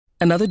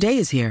Another day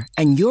is here,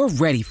 and you're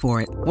ready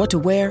for it. What to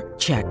wear?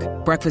 Check.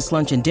 Breakfast,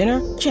 lunch, and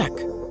dinner? Check.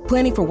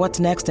 Planning for what's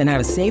next and how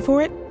to save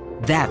for it?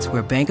 That's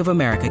where Bank of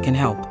America can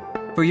help.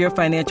 For your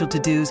financial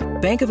to-dos,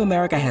 Bank of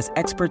America has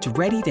experts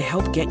ready to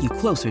help get you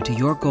closer to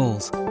your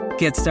goals.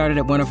 Get started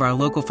at one of our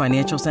local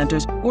financial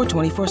centers or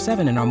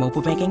 24/7 in our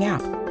mobile banking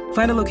app.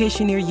 Find a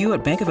location near you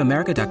at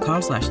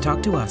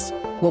bankofamerica.com/talktous.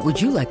 What would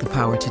you like the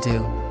power to do?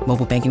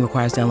 Mobile banking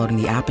requires downloading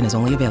the app and is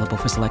only available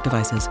for select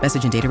devices.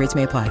 Message and data rates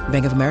may apply.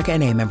 Bank of America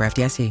N.A., member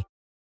FDIC.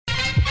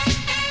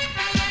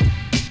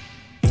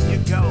 Here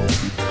you go.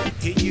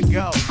 Here you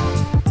go.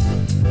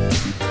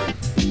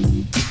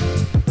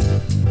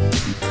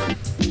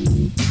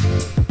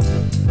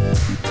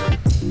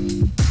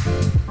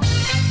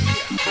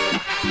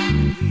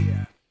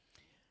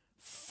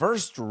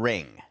 First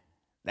ring.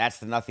 That's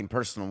the nothing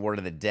personal word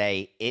of the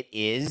day. It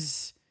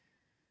is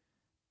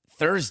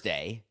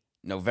Thursday,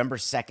 November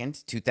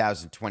 2nd,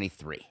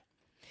 2023.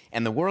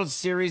 And the World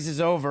Series is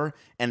over,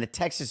 and the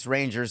Texas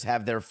Rangers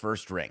have their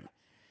first ring.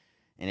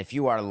 And if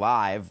you are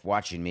live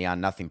watching me on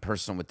Nothing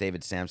Personal with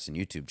David Sampson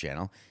YouTube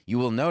channel, you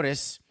will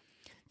notice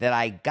that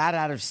I got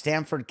out of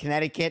Stamford,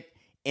 Connecticut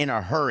in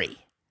a hurry.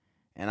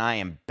 And I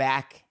am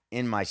back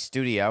in my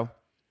studio.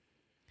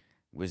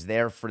 Was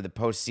there for the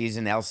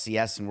postseason,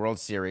 LCS, and World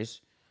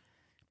Series.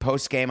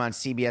 Post-game on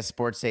CBS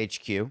Sports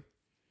HQ.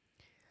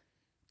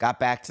 Got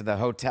back to the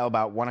hotel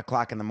about 1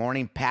 o'clock in the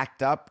morning,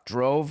 packed up,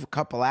 drove a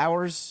couple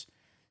hours,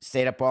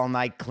 stayed up all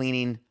night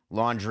cleaning,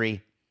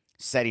 laundry,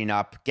 setting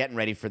up, getting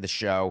ready for the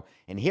show.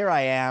 And here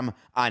I am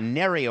on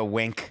nary a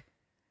wink,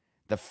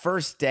 the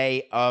first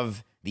day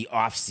of the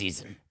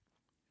offseason.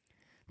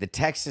 The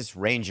Texas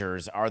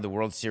Rangers are the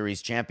World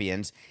Series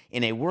champions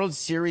in a World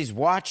Series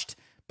watched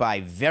by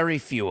very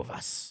few of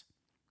us,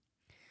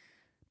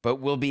 but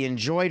will be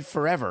enjoyed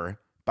forever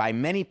by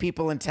many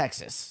people in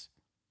Texas.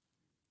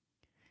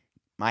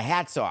 My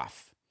hat's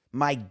off.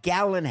 My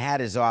gallon hat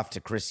is off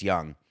to Chris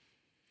Young.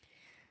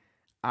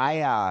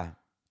 I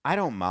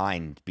don't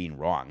mind being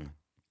wrong.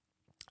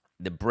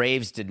 The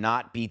Braves did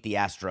not beat the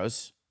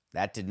Astros.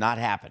 That did not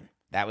happen.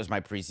 That was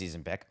my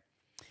preseason pick.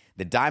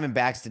 The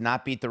Diamondbacks did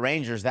not beat the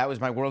Rangers. That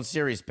was my World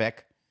Series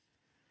pick.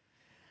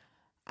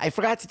 I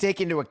forgot to take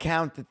into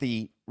account that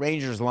the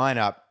Rangers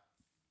lineup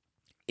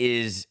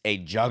is a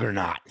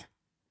juggernaut.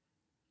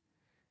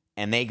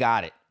 And they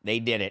got it. They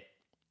did it.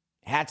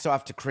 Hats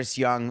off to Chris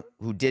Young,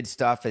 who did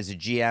stuff as a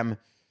GM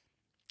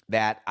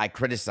that I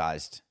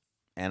criticized.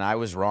 And I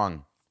was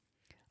wrong.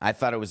 I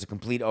thought it was a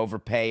complete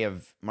overpay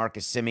of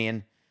Marcus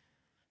Semien,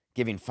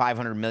 giving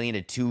 $500 million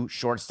to two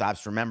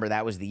shortstops. Remember,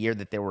 that was the year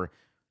that there were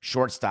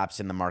shortstops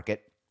in the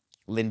market.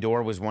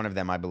 Lindor was one of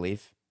them, I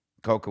believe.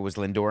 Coca was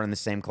Lindor in the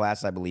same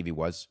class, I believe he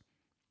was.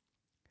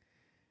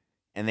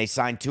 And they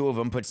signed two of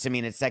them, put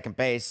Semien at second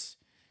base,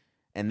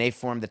 and they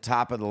formed the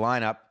top of the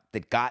lineup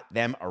that got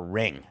them a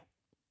ring.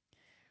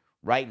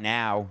 Right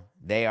now,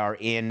 they are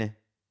in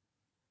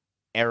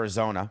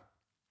Arizona.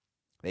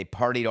 They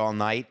partied all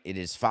night. It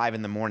is 5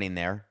 a.m.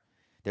 there.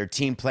 Their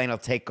team plane will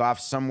take off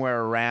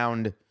somewhere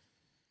around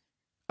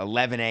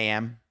 11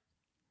 a.m.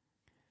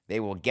 They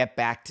will get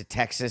back to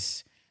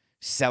Texas,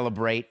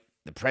 celebrate.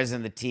 The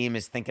president of the team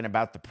is thinking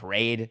about the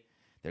parade.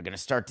 They're going to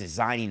start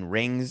designing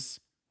rings,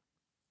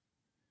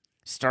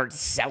 start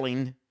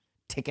selling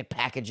ticket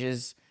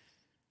packages.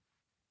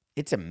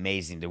 It's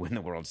amazing to win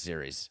the World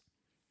Series.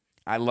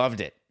 I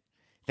loved it.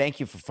 Thank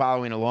you for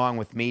following along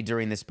with me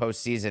during this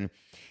postseason.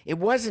 It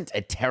wasn't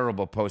a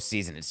terrible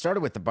postseason. It started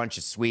with a bunch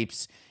of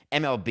sweeps.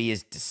 MLB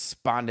is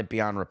despondent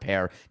beyond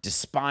repair,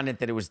 despondent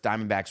that it was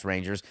Diamondbacks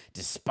Rangers,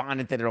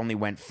 despondent that it only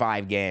went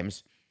 5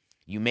 games.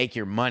 You make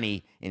your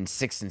money in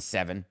 6 and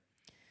 7.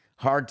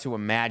 Hard to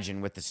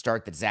imagine with the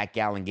start that Zach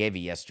Gallen gave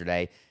you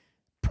yesterday.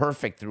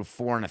 Perfect through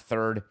 4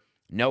 1/3.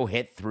 No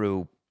hit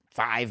through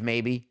 5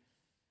 maybe.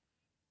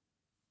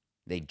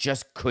 They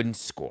just couldn't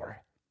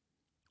score.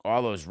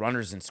 All those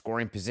runners in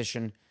scoring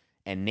position,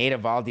 and Nate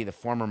Eovaldi, the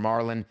former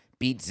Marlin,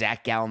 beat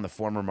Zach Gallen, the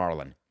former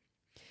Marlin.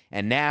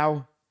 And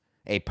now,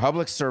 a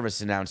public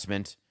service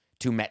announcement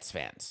to Mets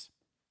fans.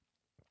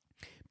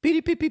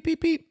 Beep, beep, beep,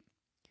 beep, beep.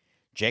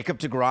 Jacob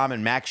deGrom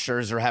and Max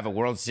Scherzer have a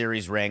World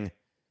Series ring,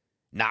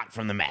 not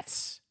from the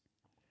Mets.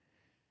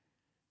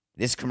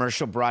 This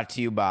commercial brought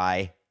to you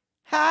by,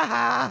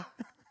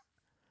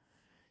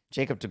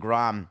 Jacob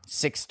deGrom,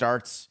 6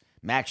 starts.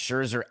 Max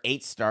Scherzer,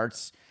 8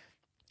 starts.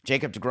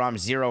 Jacob deGrom,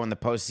 0 in the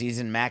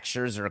postseason. Max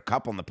Scherzer, a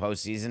couple in the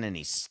postseason, and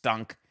he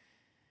stunk.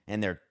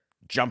 And they're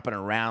jumping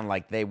around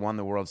like they won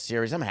the World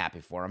Series. I'm happy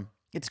for him.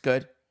 It's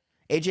good.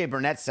 A.J.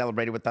 Burnett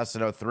celebrated with us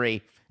in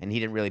 03, and he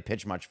didn't really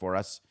pitch much for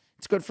us.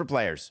 It's good for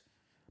players.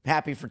 I'm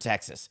happy for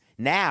Texas.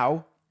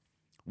 Now,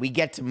 we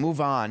get to move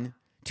on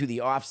to the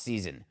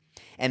offseason.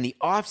 And the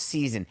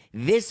offseason,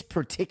 this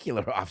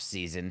particular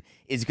offseason,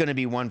 is going to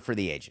be one for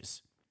the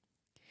ages.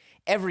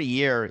 Every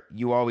year,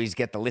 you always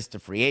get the list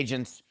of free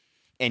agents,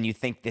 and you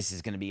think this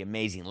is going to be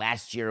amazing.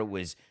 Last year, it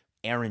was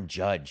Aaron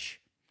Judge.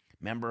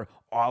 Remember,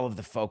 all of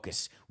the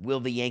focus.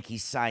 Will the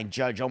Yankees sign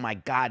Judge? Oh, my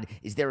God,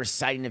 is there a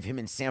sighting of him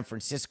in San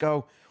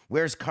Francisco?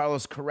 Where's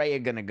Carlos Correa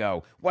going to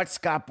go? What's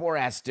Scott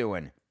Boras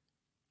doing?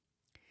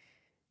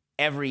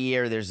 Every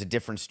year there's a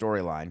different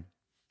storyline.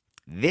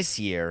 This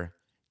year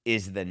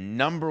is the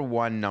number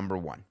one.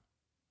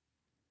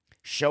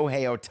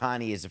 Shohei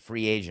Ohtani is a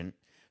free agent.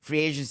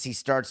 Free agency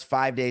starts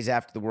 5 days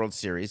after the World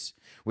Series,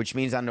 which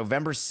means on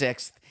November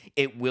 6th,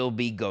 it will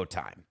be go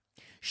time.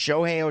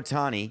 Shohei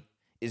Ohtani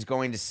is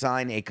going to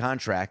sign a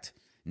contract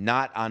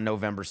not on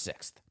November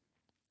 6th.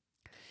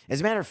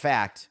 As a matter of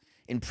fact,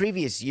 in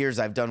previous years,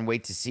 I've done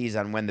wait to sees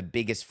on when the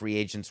biggest free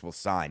agents will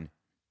sign.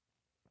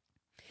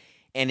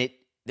 And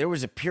there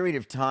was a period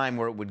of time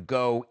where it would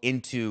go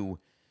into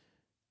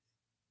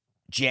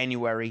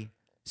January,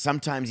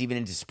 sometimes even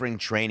into spring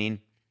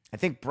training. I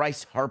think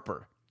Bryce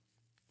Harper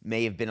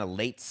may have been a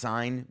late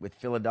sign with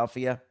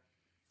Philadelphia.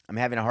 I'm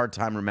having a hard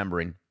time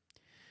remembering.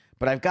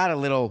 But I've got a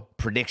little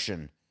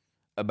prediction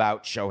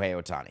about Shohei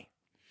Ohtani.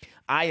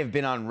 I have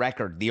been on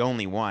record, the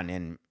only one,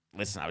 and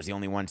listen, I was the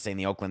only one saying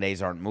the Oakland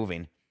A's aren't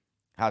moving.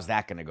 How's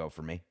that going to go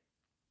for me?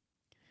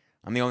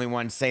 I'm the only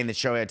one saying that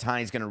Shohei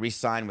Ohtani is going to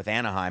re-sign with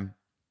Anaheim,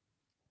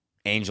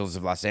 Angels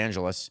of Los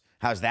Angeles.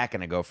 How's that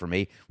going to go for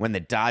me? When the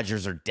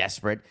Dodgers are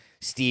desperate,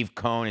 Steve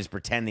Cohen is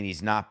pretending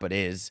he's not but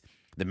is.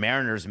 The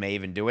Mariners may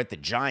even do it. The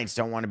Giants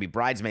don't want to be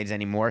bridesmaids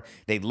anymore.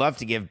 They'd love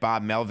to give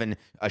Bob Melvin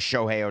a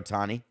Shohei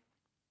Ohtani.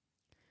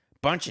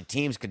 Bunch of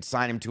teams could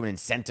sign him to an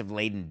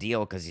incentive-laden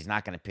deal because he's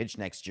not going to pitch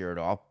next year at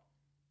all.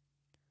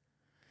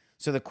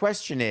 So the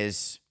question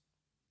is,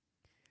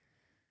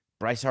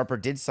 Bryce Harper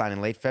did sign in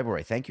late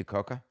February. Thank you,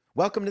 Coca.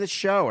 Welcome to the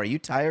show. Are you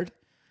tired?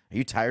 Are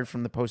you tired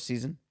from the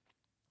postseason?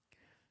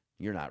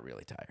 You're not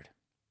really tired.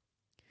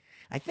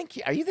 I think,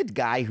 are you the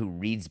guy who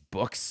reads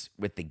books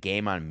with the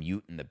game on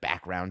mute in the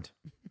background?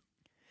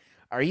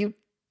 Are you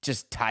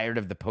just tired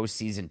of the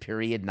postseason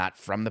period, not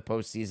from the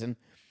postseason?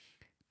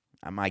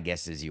 My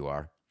guess is you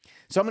are.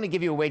 So I'm going to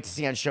give you a wait to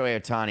see on Shohei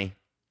Ohtani.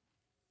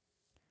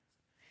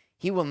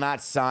 He will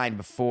not sign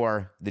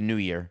before the new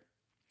year.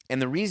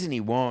 And the reason he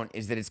won't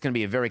is that it's going to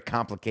be a very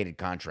complicated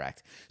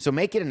contract. So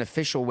make it an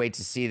official wait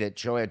to see that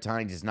Shohei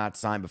Ohtani does not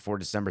sign before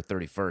December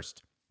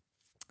 31st.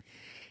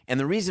 And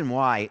the reason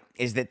why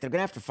is that they're going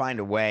to have to find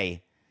a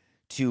way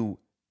to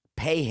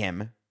pay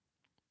him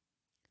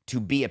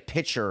to be a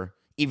pitcher,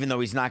 even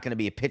though he's not going to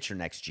be a pitcher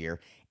next year.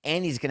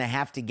 And he's going to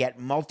have to get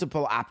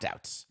multiple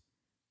opt-outs.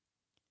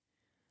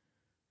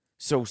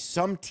 So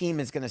some team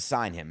is going to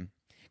sign him,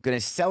 going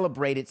to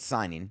celebrate his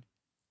signing,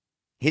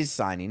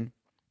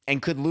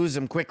 and could lose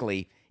him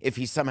quickly if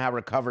he somehow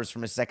recovers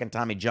from a second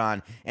Tommy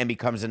John and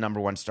becomes a number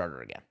one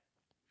starter again.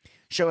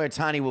 Shohei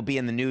Ohtani will be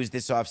in the news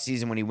this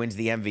offseason when he wins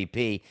the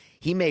MVP.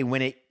 He may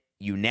win it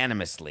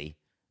unanimously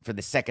for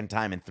the second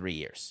time in 3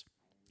 years.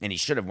 And he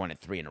should have won it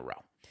 3 in a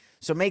row.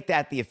 So make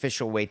that the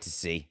official wait to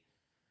see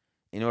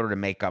in order to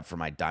make up for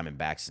my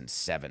Diamondbacks in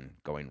 7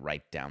 going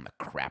right down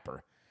the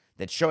crapper.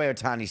 That Shohei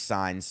Ohtani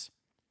signs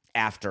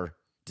after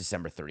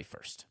December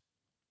 31st.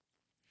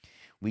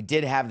 We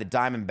did have the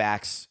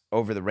Diamondbacks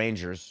over the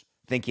Rangers,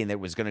 thinking that it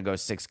was going to go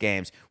 6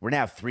 games. We're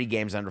now 3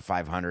 games under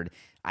 500.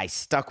 I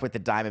stuck with the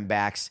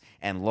Diamondbacks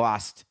and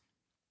lost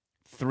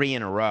 3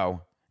 in a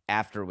row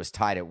after it was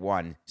tied at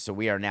 1. So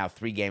we are now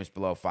 3 games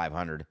below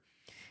 500.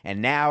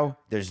 And now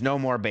there's no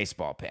more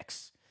baseball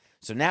picks.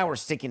 So now we're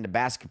sticking to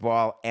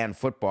basketball and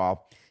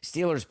football.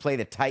 Steelers play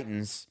the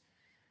Titans.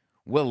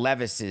 Will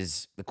Levis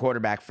is the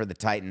quarterback for the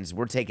Titans.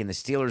 We're taking the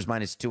Steelers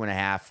minus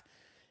 2.5.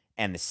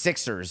 And the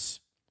Sixers,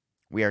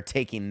 we are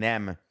taking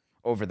them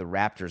over the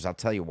Raptors. I'll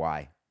tell you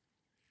why.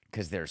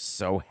 Because they're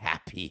so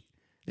happy.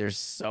 They're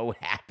so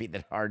happy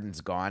that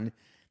Harden's gone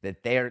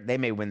that they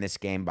may win this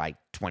game by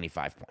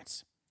 25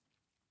 points.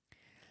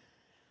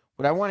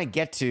 What I want to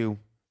get to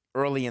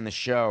early in the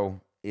show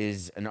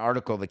is an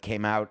article that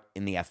came out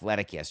in The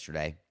Athletic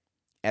yesterday.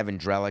 Evan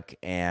Drellick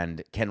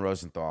and Ken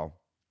Rosenthal.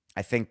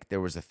 I think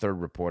there was a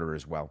third reporter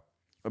as well,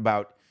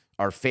 about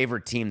our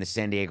favorite team, the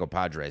San Diego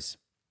Padres.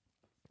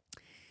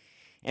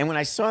 And when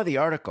I saw the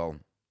article,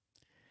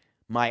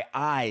 my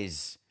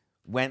eyes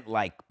went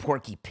like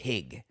Porky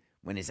Pig,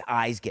 when his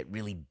eyes get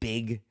really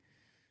big,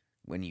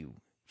 when you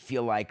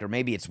feel like, or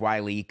maybe it's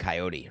Wile E.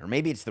 Coyote, or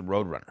maybe it's the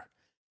Roadrunner.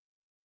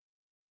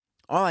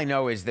 All I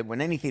know is that when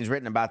anything's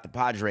written about the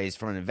Padres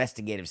from an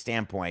investigative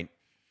standpoint,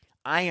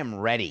 I am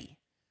ready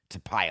to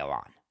pile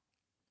on.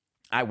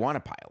 I want to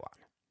pile on.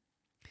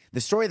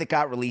 The story that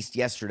got released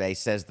yesterday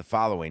says the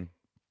following,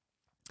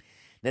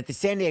 that the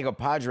San Diego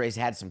Padres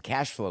had some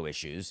cash flow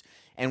issues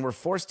and were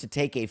forced to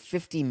take a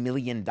 $50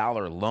 million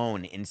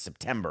loan in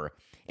September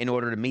in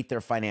order to meet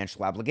their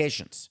financial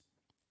obligations.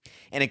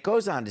 And it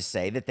goes on to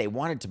say that they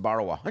wanted to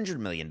borrow $100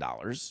 million,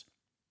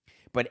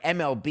 but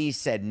MLB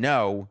said,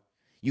 no,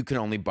 you can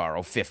only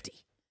borrow 50.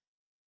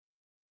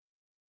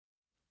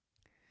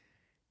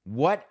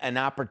 What an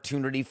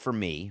opportunity for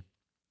me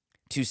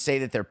to say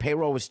that their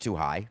payroll was too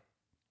high.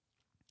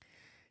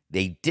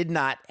 They did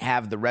not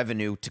have the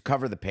revenue to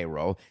cover the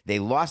payroll. They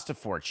lost a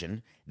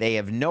fortune. They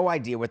have no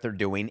idea what they're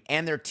doing,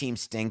 and their team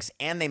stinks,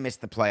 and they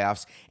missed the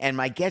playoffs. And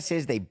my guess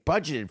is they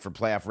budgeted for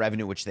playoff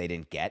revenue, which they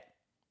didn't get.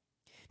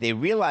 They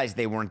realized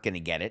they weren't going to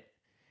get it,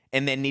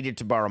 and then needed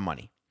to borrow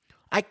money.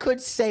 I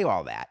could say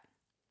all that,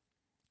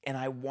 and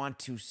I want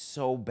to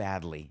so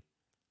badly,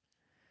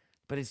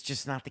 but it's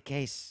just not the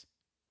case.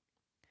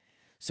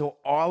 So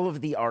all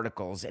of the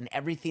articles and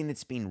everything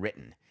that's being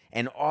written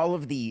and all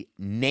of the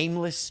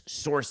nameless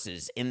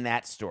sources in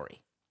that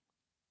story,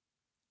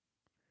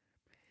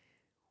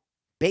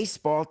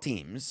 baseball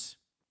teams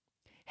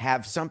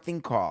have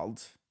something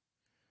called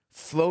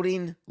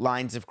floating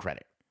lines of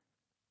credit.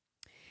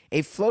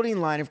 A floating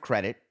line of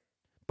credit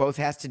both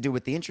has to do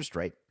with the interest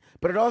rate,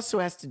 but it also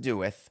has to do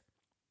with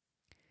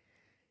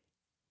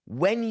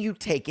when you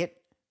take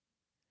it,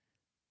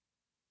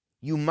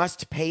 you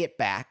must pay it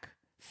back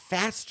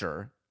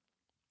faster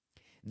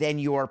than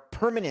your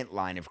permanent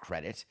line of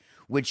credit,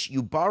 which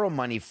you borrow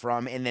money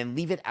from and then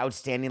leave it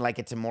outstanding like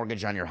it's a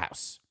mortgage on your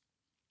house.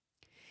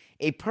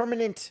 A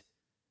permanent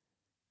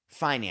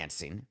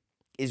financing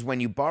is when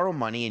you borrow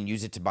money and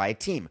use it to buy a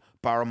team,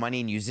 borrow money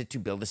and use it to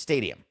build a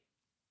stadium.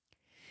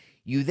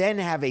 You then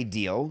have a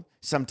deal.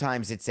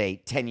 Sometimes it's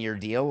a 10-year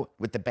deal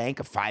with the bank,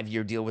 a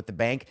 5-year deal with the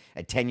bank,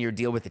 a 10-year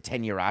deal with a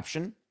 10-year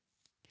option.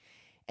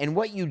 And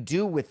what you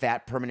do with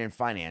that permanent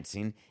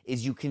financing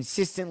is you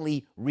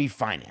consistently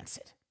refinance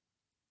it.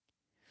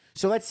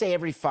 So let's say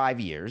every 5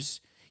 years,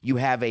 you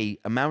have a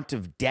amount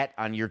of debt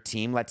on your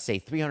team, let's say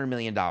 $300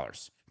 million,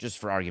 just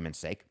for argument's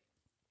sake.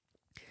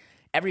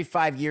 Every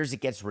 5 years,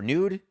 it gets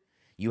renewed.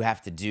 You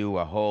have to do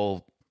a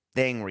whole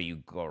thing where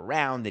you go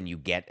around and you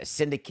get a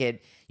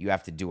syndicate. You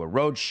have to do a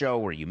road show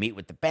where you meet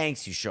with the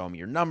banks. You show them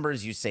your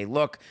numbers. You say,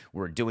 look,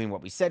 we're doing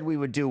what we said we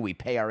would do. We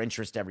pay our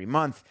interest every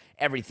month.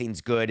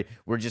 Everything's good.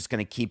 We're just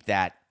going to keep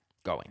that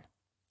going.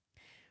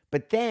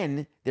 But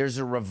then there's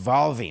a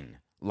revolving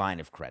line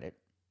of credit.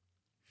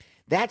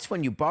 That's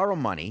when you borrow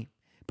money,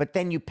 but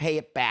then you pay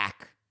it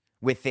back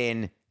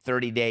within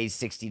 30 days,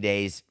 60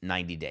 days,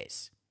 90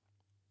 days.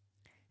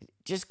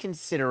 Just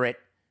consider it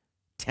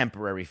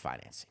temporary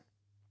financing.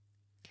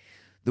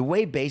 The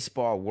way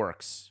baseball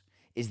works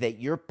is that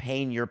you're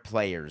paying your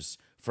players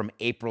from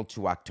April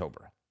to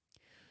October.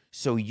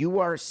 So you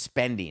are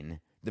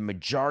spending the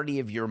majority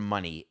of your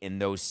money in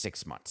those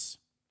 6 months.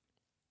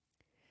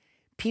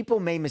 People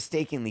may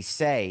mistakenly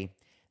say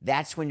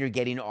that's when you're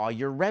getting all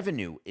your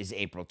revenue is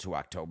April to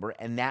October,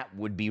 and that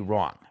would be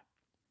wrong.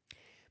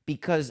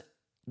 Because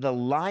the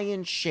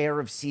lion's share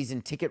of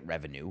season ticket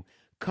revenue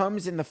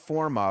comes in the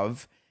form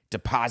of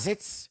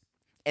deposits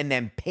and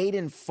then paid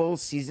in full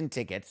season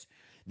tickets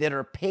that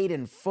are paid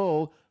in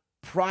full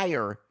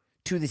prior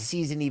to the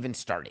season even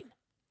starting.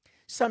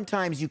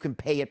 Sometimes you can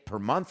pay it per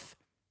month,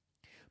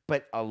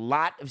 but a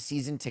lot of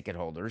season ticket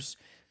holders,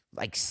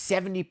 like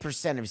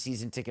 70% of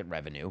season ticket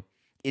revenue,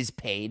 is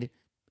paid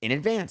in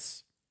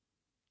advance.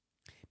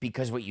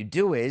 Because what you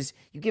do is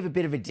you give a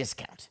bit of a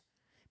discount.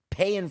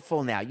 Pay in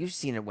full now. You've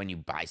seen it when you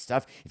buy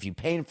stuff. If you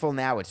pay in full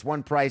now, it's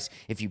one price.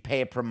 If you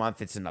pay it per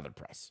month, it's another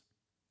price.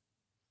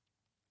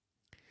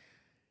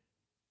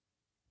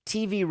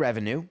 TV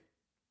revenue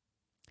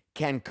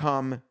can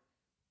come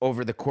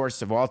over the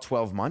course of all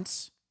 12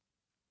 months.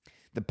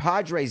 The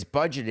Padres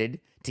budgeted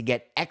to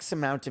get X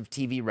amount of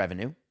TV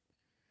revenue.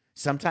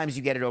 Sometimes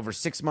you get it over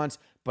 6 months,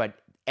 but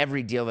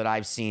every deal that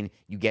I've seen,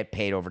 you get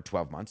paid over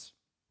 12 months.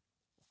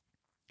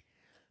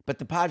 But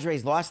the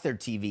Padres lost their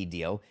TV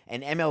deal,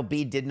 and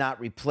MLB did not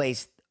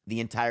replace the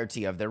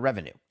entirety of their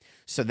revenue.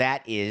 So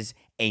that is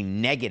a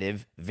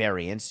negative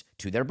variance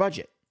to their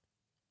budget.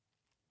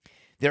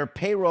 Their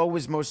payroll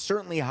was most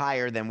certainly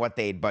higher than what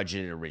they had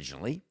budgeted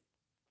originally.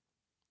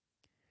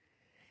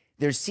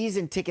 Their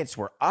season tickets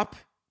were up.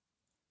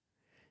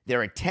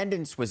 Their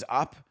attendance was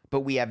up,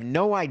 but we have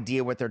no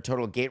idea what their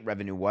total gate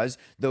revenue was,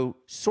 though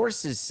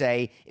sources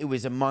say it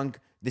was among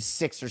the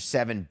 6 or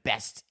 7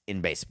 best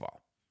in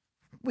baseball.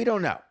 We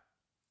don't know.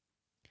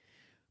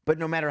 But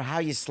no matter how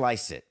you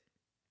slice it,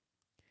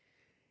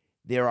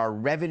 there are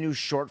revenue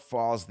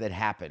shortfalls that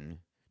happen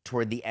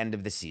toward the end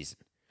of the season.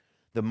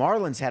 The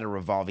Marlins had a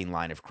revolving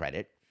line of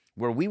credit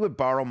where we would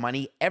borrow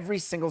money every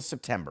single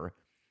September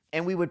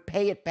and we would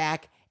pay it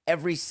back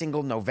every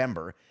single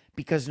November,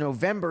 because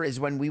November is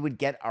when we would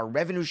get our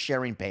revenue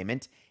sharing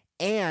payment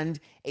and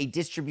a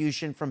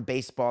distribution from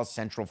baseball's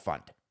central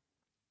fund.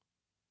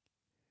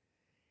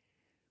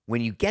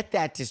 When you get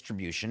that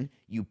distribution,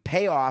 you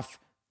pay off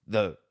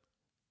the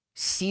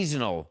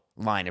seasonal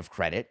line of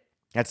credit.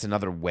 That's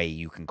another way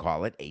you can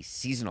call it, a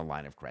seasonal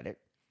line of credit.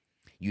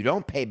 You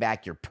don't pay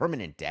back your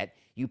permanent debt.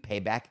 You pay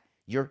back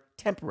your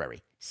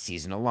temporary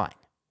seasonal line.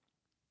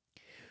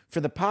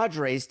 For the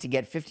Padres to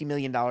get $50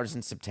 million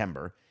in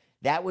September,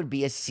 that would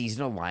be a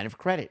seasonal line of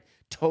credit.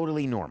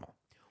 Totally normal.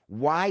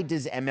 Why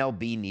does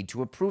MLB need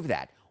to approve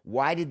that?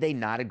 Why did they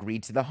not agree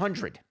to the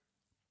 100?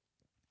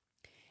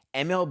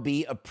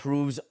 MLB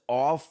approves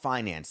all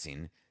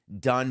financing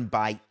done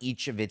by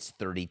each of its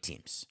 30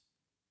 teams.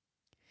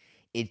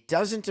 It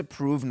doesn't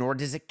approve, nor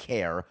does it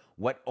care,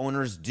 what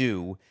owners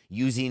do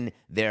using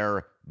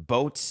their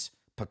boats,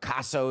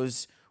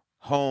 Picassos,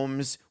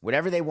 homes,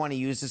 whatever they want to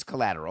use as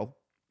collateral,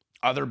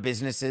 other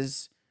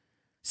businesses,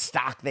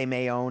 stock they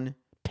may own,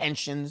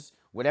 pensions,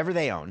 whatever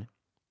they own.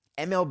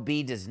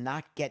 MLB does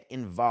not get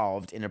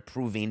involved in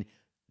approving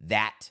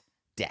that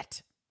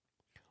debt.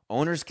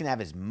 Owners can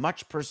have as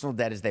much personal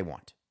debt as they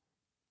want.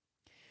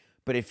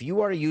 But if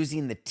you are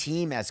using the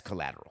team as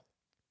collateral,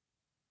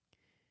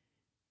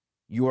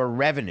 your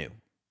revenue,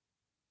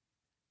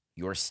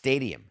 your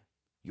stadium,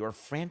 your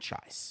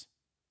franchise,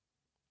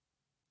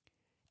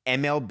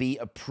 MLB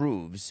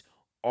approves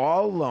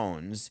all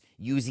loans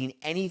using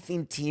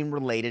anything team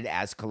related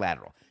as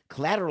collateral.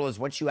 Collateral is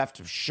what you have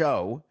to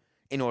show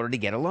in order to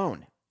get a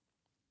loan.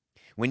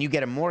 When you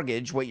get a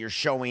mortgage, what you're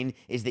showing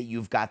is that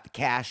you've got the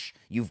cash,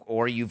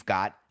 you've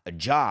got a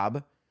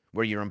job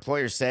where your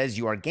employer says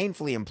you are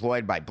gainfully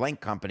employed by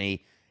blank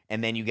company,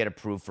 and then you get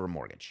approved for a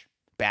mortgage.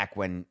 Back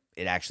when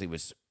it actually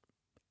was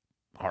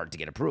hard to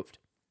get approved.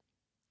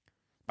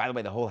 By the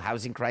way, the whole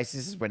housing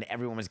crisis is when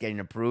everyone was getting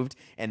approved,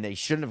 and they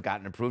shouldn't have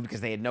gotten approved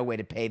because they had no way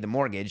to pay the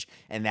mortgage,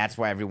 and that's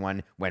why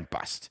everyone went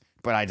bust.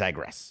 But I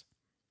digress.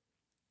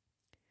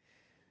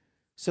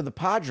 So the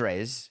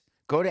Padres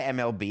go to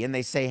MLB and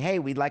they say, hey,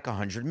 we'd like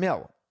 $100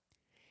 million.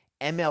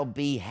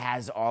 MLB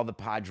has all the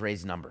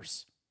Padres'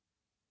 numbers.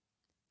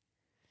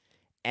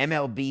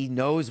 MLB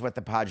knows what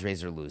the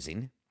Padres are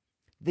losing.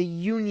 The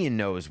union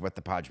knows what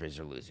the Padres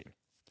are losing.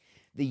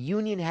 The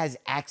union has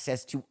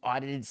access to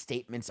audited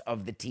statements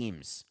of the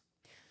teams.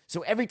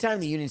 So every time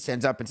the union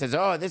stands up and says,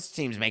 oh, this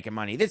team's making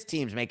money, this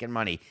team's making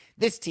money,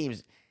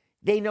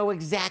 they know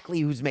exactly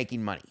who's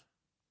making money.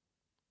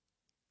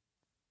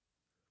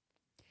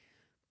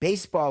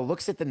 Baseball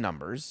looks at the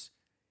numbers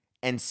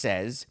and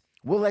says,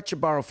 we'll let you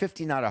borrow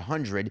 50, not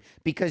 100,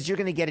 because you're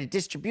going to get a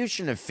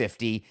distribution of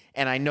 50,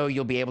 and I know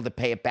you'll be able to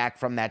pay it back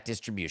from that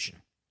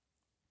distribution.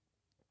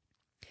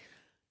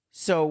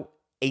 So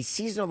a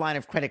seasonal line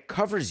of credit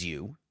covers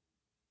you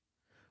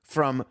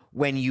from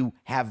when you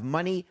have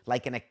money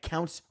like an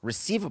accounts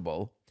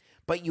receivable,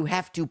 but you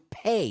have to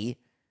pay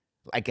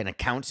like an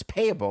accounts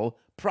payable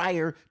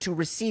prior to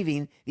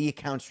receiving the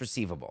accounts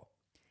receivable.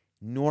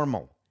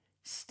 Normal,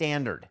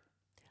 standard.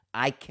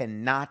 I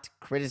cannot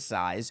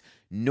criticize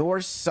nor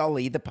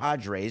sully the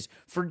Padres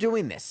for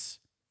doing this.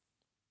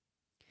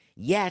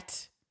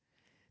 Yet,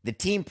 the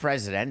team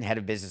president, head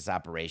of business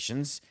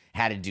operations,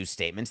 had to do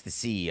statements, the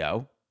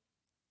CEO.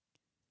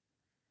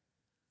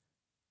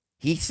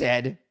 He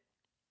said,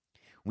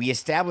 we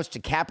established a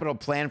capital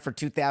plan for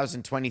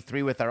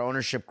 2023 with our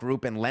ownership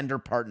group and lender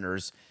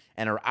partners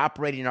and are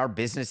operating our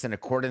business in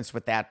accordance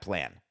with that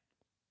plan.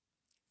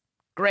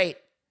 Great.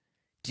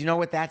 Do you know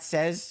what that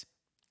says?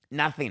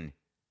 Nothing.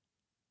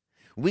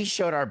 We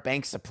showed our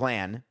banks a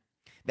plan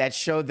that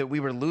showed that we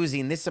were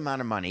losing this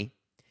amount of money,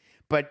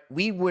 but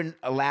we were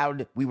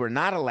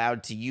not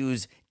allowed to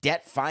use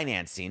debt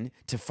financing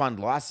to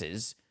fund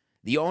losses.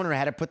 The owner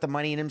had to put the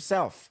money in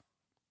himself.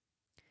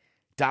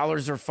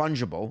 Dollars are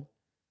fungible,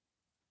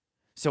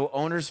 so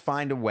owners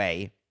find a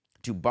way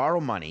to borrow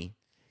money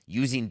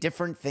using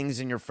different things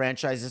in your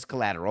franchise as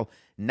collateral,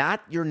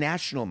 not your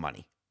national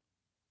money.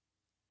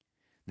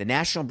 The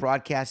national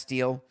broadcast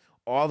deal,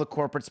 all the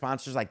corporate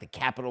sponsors like the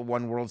Capital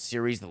One World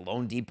Series, the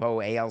Loan Depot,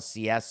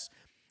 ALCS,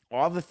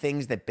 all the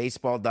things that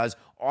baseball does,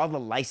 all the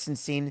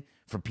licensing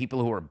for people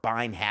who are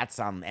buying hats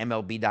on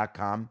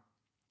MLB.com,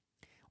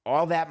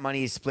 all that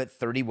money is split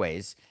 30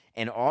 ways,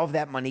 and all of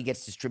that money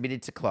gets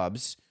distributed to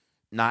clubs.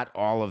 Not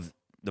all of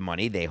the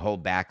money. They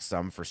hold back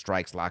some for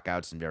strikes,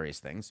 lockouts, and various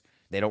things.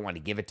 They don't want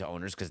to give it to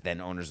owners because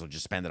then owners will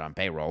just spend it on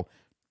payroll.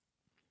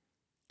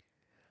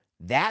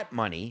 That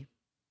money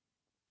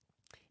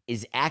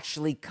is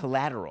actually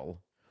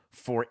collateral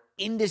for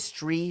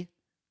industry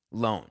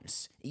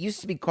loans. It used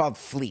to be called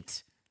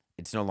Fleet.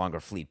 It's no longer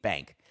Fleet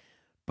Bank.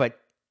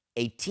 But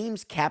a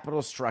team's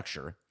capital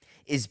structure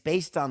is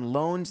based on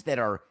loans that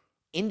are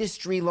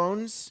industry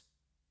loans,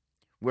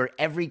 where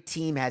every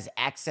team has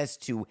access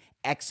to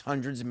X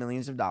hundreds of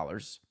millions of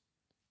dollars.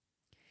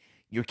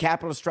 Your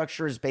capital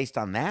structure is based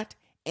on that,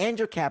 and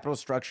your capital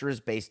structure is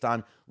based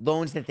on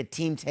loans that the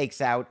team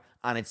takes out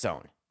on its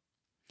own.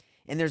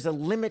 And there's a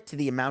limit to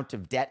the amount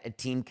of debt a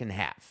team can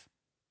have.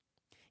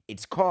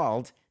 It's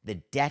called the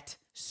debt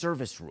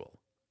service rule.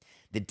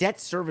 The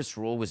debt service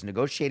rule was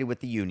negotiated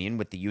with the union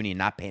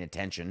not paying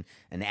attention,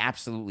 an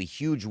absolutely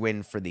huge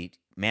win for the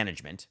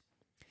management.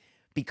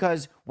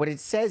 Because what it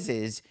says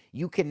is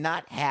you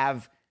cannot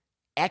have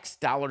X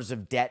dollars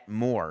of debt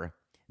more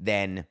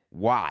than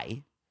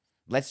Y.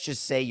 Let's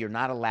just say you're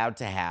not allowed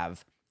to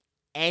have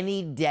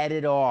any debt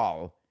at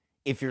all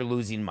if you're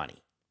losing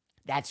money.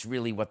 That's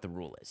really what the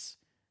rule is.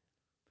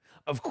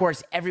 Of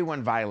course,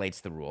 everyone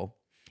violates the rule.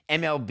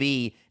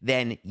 MLB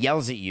then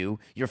yells at you.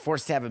 You're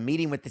forced to have a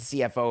meeting with the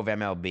CFO of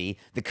MLB,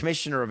 the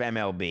commissioner of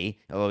MLB,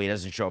 although he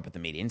doesn't show up at the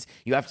meetings.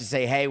 You have to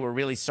say, hey, we're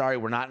really sorry.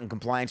 We're not in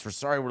compliance. We're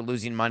sorry we're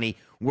losing money.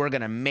 We're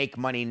going to make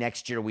money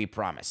next year, we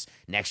promise.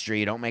 Next year,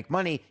 you don't make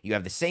money. You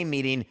have the same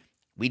meeting.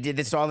 We did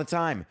this all the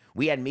time.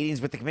 We had meetings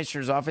with the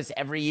commissioner's office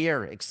every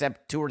year,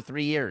 except 2 or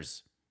 3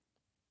 years,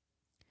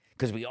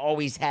 because we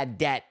always had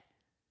debt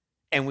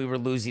and we were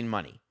losing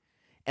money.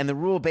 And the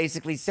rule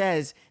basically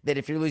says that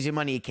if you're losing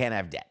money, you can't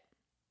have debt.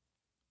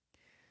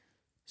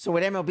 So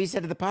what MLB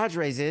said to the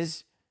Padres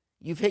is,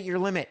 you've hit your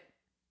limit.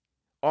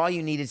 All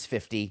you need is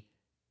 50.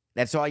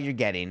 That's all you're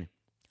getting.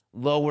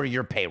 Lower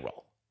your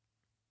payroll.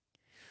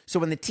 So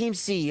when the team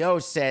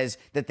CEO says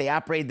that they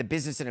operated the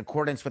business in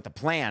accordance with the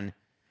plan,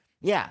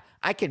 yeah,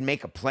 I could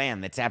make a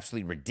plan that's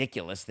absolutely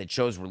ridiculous that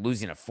shows we're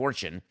losing a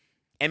fortune.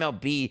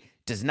 MLB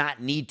does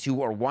not need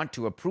to or want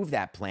to approve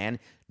that plan,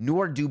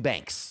 nor do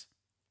banks.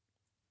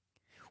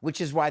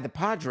 Which is why the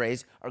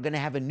Padres are going to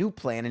have a new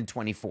plan in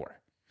 24.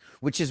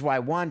 Which is why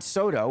Juan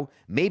Soto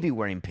may be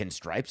wearing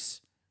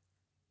pinstripes,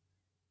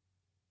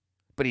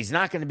 but he's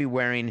not going to be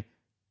wearing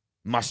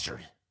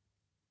mustard.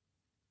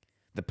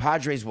 The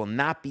Padres will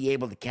not be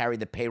able to carry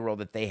the payroll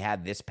that they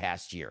had this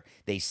past year.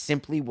 They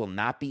simply will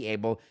not be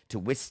able to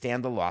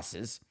withstand the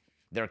losses.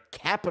 Their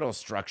capital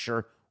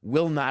structure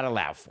will not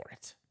allow for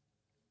it.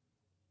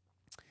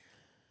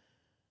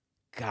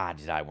 God,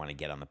 did I want to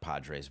get on the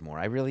Padres more.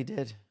 I really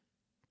did,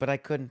 but I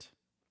couldn't.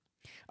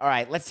 All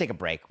right, let's take a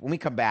break. When we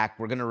come back,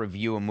 we're going to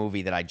review a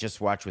movie that I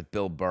just watched with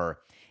Bill Burr,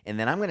 and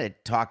then I'm going to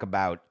talk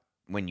about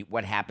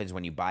what happens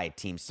when you buy a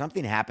team.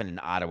 Something happened in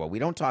Ottawa. We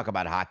don't talk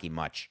about hockey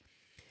much.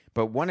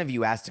 But one of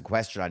you asked a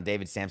question on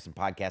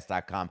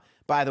davidsamsonpodcast.com.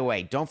 By the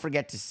way, don't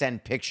forget to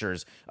send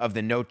pictures of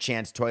the No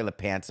Chance toilet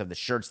pants of the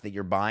shirts that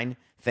you're buying.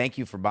 Thank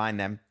you for buying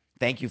them.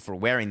 Thank you for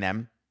wearing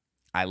them.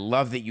 I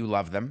love that you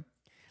love them.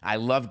 I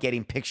love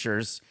getting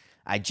pictures.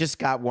 I just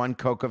got one,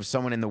 Coke, of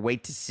someone in the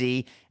wait to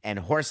see. And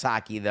horse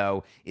hockey,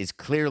 though, is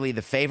clearly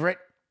the favorite.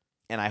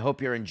 And I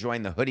hope you're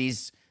enjoying the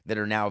hoodies that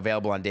are now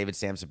available on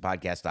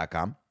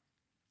davidsamsonpodcast.com.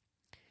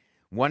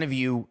 One of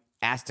you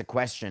asked a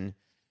question,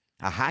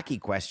 a hockey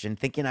question,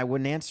 thinking I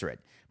wouldn't answer it.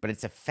 But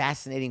it's a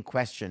fascinating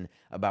question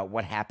about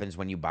what happens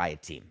when you buy a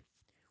team.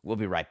 We'll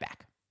be right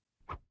back.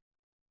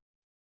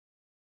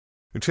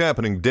 It's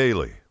happening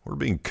daily. We're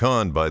being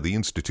conned by the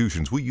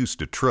institutions we used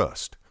to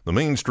trust. The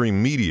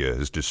mainstream media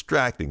is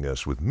distracting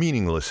us with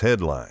meaningless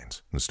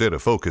headlines instead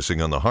of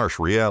focusing on the harsh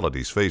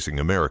realities facing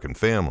American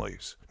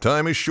families.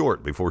 Time is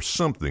short before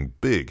something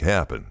big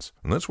happens,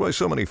 and that's why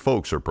so many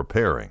folks are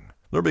preparing.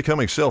 They're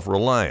becoming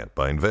self-reliant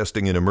by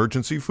investing in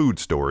emergency food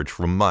storage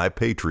from My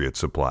Patriot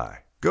Supply.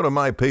 Go to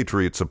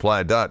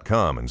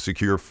MyPatriotSupply.com and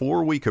secure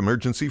 4-week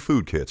emergency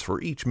food kits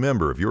for each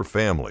member of your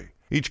family.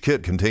 Each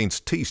kit contains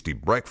tasty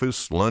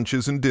breakfasts,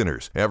 lunches, and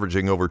dinners,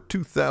 averaging over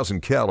 2,000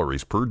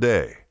 calories per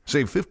day.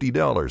 Save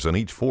 $50 on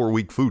each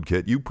 4-week food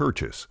kit you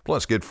purchase.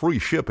 Plus, get free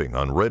shipping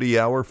on Ready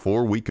Hour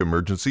 4-week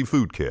emergency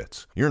food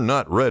kits. You're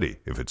not ready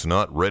if it's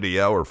not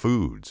Ready Hour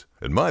foods.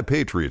 At My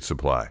Patriot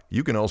Supply,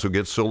 you can also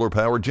get solar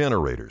power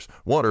generators,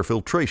 water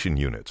filtration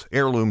units,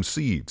 heirloom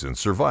seeds, and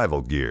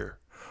survival gear.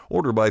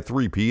 Order by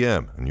 3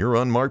 p.m. and your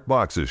unmarked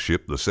boxes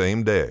ship the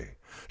same day.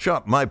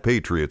 Shop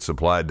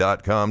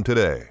MyPatriotSupply.com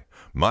today.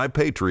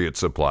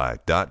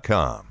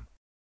 MyPatriotSupply.com.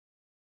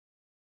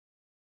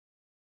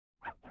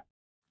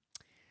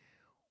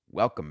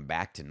 Welcome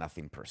back to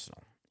Nothing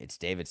Personal. It's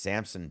David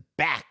Samson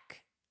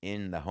back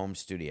in the home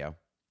studio.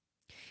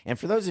 And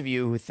for those of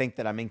you who think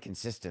that I'm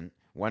inconsistent,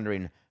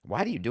 wondering,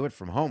 why do you do it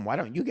from home? Why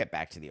don't you get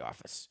back to the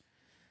office?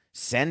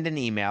 Send an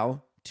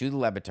email to the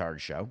Le Batard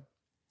Show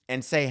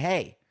and say,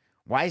 hey,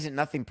 why isn't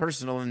Nothing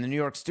Personal in the New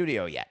York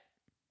studio yet?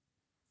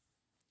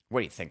 What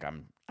do you think?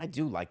 I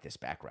do like this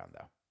background,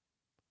 though.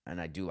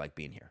 And I do like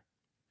being here.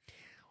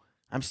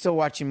 I'm still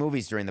watching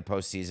movies during the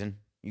postseason.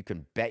 You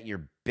can bet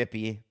your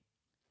bippy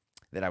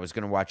that I was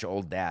going to watch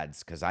Old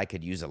Dads because I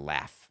could use a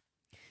laugh.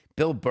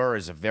 Bill Burr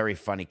is a very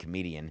funny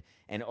comedian,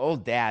 and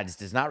Old Dads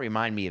does not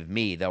remind me of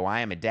me, though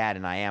I am a dad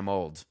and I am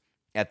old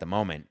at the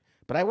moment.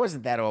 But I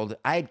wasn't that old.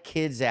 I had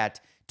kids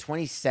at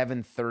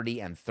 27,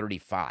 30, and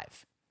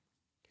 35.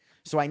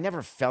 So I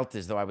never felt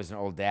as though I was an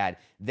old dad.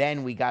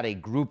 Then we got a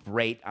group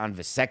rate on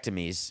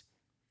vasectomies.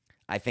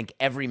 I think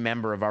every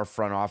member of our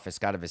front office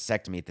got a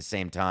vasectomy at the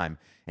same time,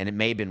 and it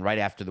may have been right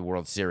after the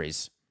World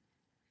Series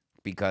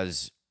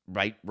because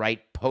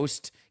right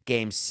post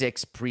Game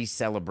 6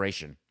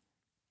 pre-celebration.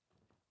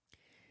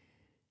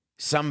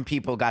 Some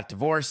people got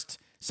divorced.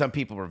 Some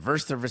people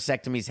reversed their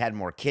vasectomies, had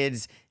more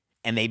kids,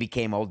 and they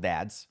became old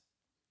dads.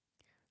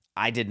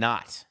 I did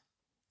not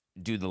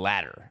do the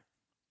latter.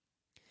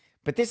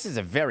 But this is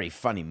a very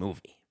funny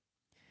movie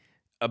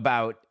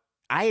I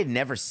had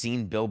never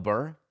seen Bill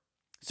Burr,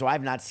 so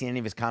I've not seen any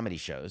of his comedy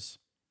shows.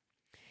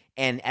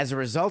 And as a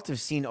result of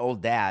seeing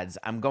Old Dads,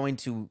 I'm going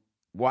to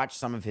watch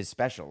some of his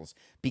specials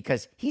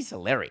because he's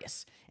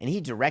hilarious. And he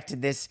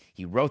directed this,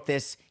 he wrote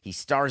this, he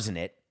stars in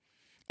it.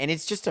 And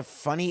it's just a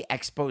funny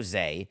expose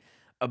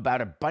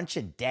about a bunch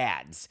of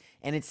dads.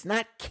 And it's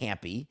not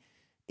campy.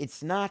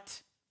 It's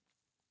not,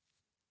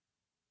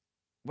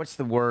 what's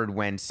the word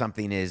when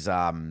something is,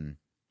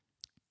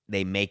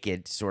 they make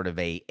it sort of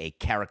a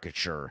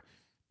caricature.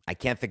 I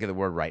can't think of the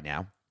word right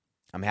now.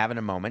 I'm having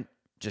a moment.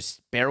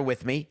 Just bear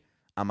with me.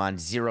 I'm on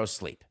zero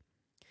sleep.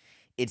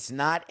 It's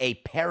not a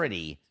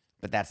parody,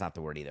 but that's not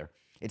the word either.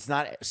 It's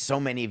not, so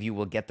many of you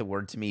will get the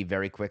word to me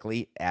very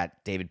quickly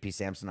at David P.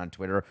 Sampson on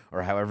Twitter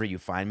or however you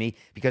find me,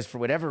 because for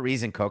whatever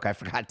reason, Coke, I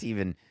forgot to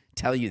even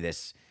tell you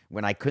this.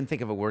 When I couldn't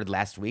think of a word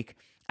last week,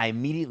 I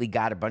immediately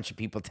got a bunch of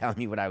people telling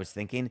me what I was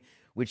thinking,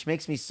 which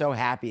makes me so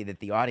happy that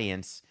the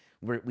audience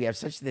We have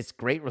such this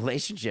great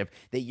relationship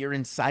that you're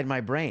inside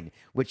my brain,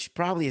 which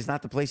probably is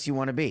not the place you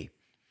want to be.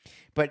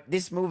 But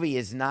this movie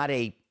is not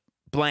a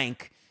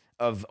blank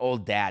of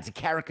old dads, a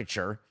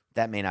caricature.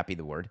 That may not be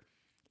the word.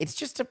 It's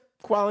just a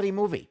quality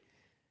movie.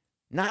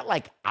 Not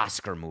like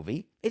Oscar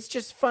movie. It's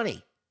just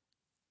funny.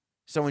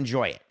 So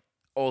enjoy it.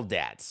 Old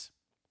dads.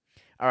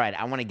 All right,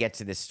 I want to get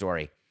to this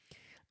story.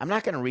 I'm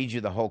not going to read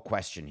you the whole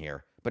question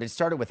here, but it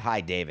started with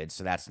 "Hi, David,"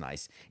 so that's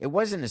nice. It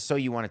wasn't as "So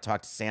you want to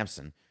talk to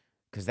Samson,"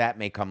 because that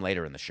may come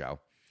later in the show.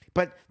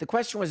 But the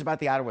question was about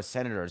the Ottawa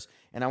Senators,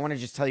 and I want to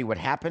just tell you what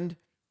happened.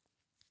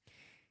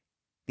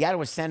 The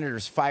Ottawa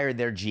Senators fired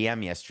their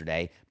GM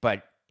yesterday,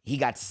 but he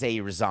got to say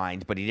he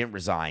resigned, but he didn't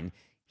resign.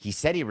 He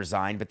said he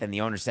resigned, but then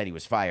the owner said he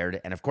was fired,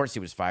 and of course he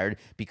was fired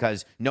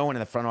because no one in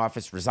the front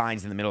office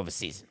resigns in the middle of a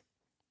season.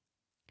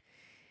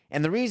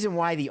 And the reason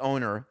why the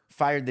owner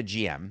fired the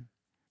GM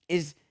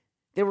is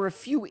there were a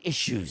few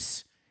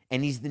issues.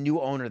 And he's the new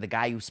owner, the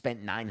guy who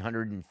spent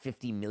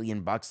 $950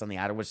 million on the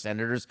Ottawa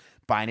Senators,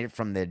 buying it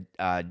from the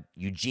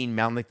Eugene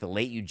Melnyk, the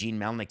late Eugene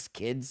Melnyk's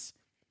kids.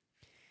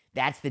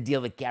 That's the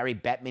deal that Gary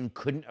Bettman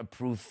couldn't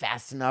approve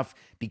fast enough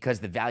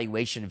because the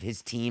valuation of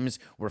his teams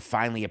were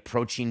finally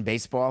approaching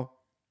baseball,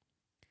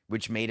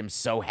 which made him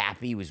so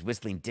happy. He was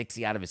whistling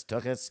Dixie out of his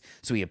tuchus,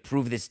 so he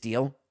approved this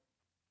deal.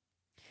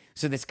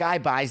 So this guy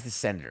buys the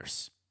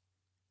Senators.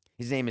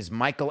 His name is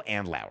Michael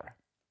Andlauer.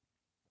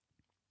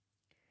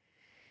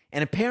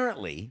 And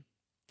apparently,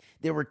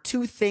 there were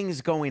two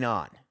things going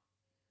on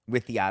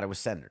with the Ottawa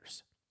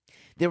Senators.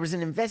 There was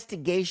an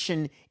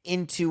investigation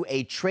into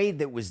a trade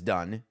that was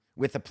done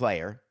with a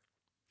player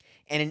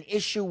and an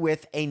issue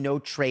with a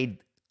no-trade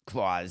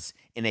clause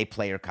in a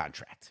player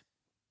contract.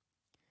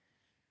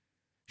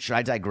 Should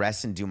I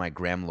digress and do my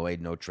Graham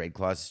Lloyd no-trade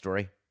clause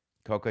story?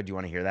 Coco, do you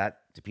want to hear that?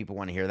 Do people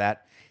want to hear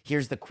that?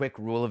 Here's the quick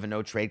rule of a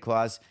no-trade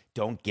clause.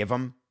 Don't give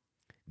them.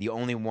 The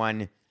only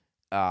one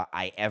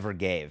I ever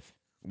gave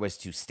was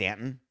to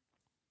Stanton.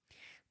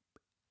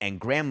 And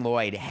Graham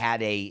Lloyd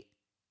had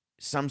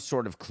some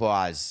sort of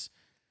clause.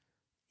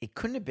 It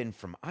couldn't have been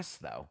from us,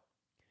 though,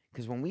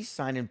 because when we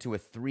signed him to a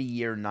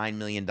 3-year, $9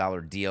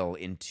 million deal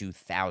in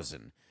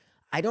 2000,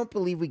 I don't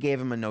believe we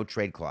gave him a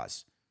no-trade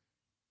clause.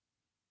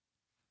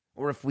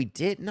 Or if we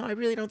did, no, I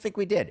really don't think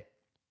we did.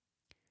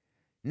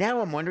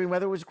 Now I'm wondering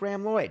whether it was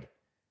Graham Lloyd.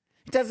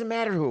 It doesn't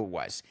matter who it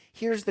was.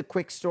 Here's the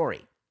quick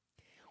story.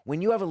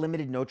 When you have a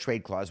limited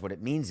no-trade clause, what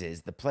it means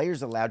is the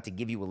player's allowed to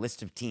give you a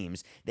list of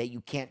teams that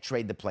you can't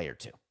trade the player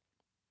to.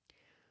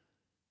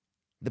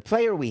 The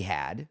player we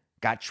had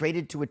got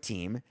traded to a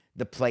team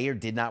the player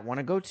did not want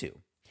to go to.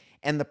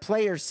 And the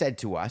player said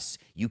to us,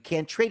 "You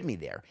can't trade me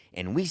there."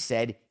 And we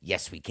said,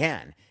 "Yes, we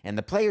can." And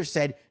the player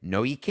said,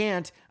 "No, you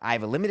can't. I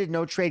have a limited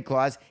no-trade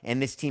clause,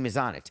 and this team is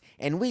on it."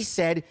 And we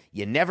said,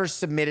 "You never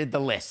submitted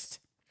the list."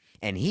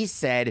 And he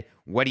said,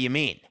 "What do you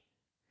mean?"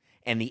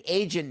 And the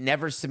agent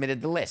never submitted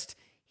the list.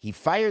 He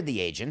fired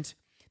the agent.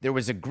 There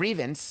was a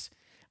grievance.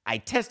 I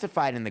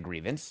testified in the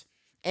grievance.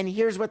 And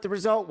here's what the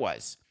result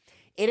was.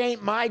 It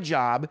ain't my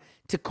job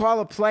to call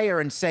a player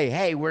and say,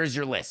 "Hey, where's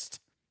your list?"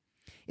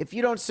 If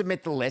you don't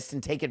submit the list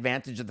and take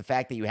advantage of the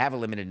fact that you have a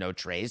limited no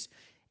trades,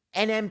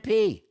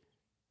 NMP,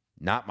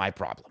 not my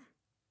problem.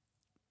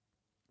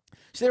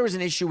 So there was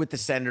an issue with the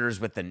Senators,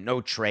 with the no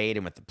trade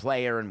and with the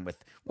player and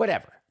with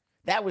whatever.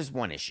 That was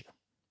one issue.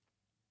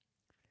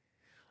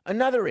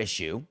 Another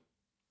issue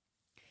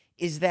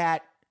is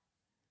that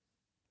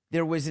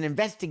there was an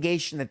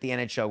investigation that the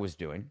NHL was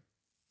doing.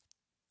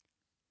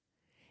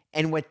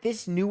 And what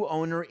this new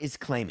owner is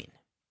claiming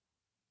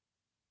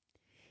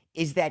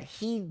is that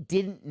he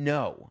didn't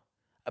know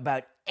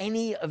about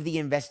any of the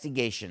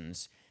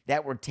investigations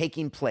that were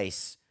taking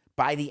place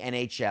by the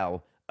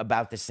NHL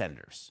about the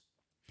Senators.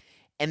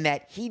 And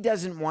that he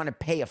doesn't want to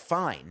pay a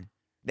fine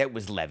that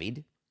was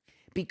levied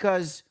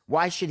because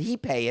why should he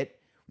pay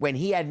it when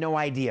he had no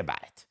idea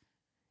about it?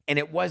 And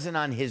it wasn't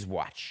on his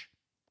watch.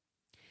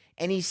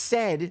 And he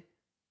said,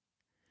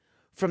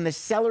 from the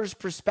seller's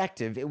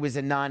perspective, it was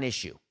a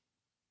non-issue.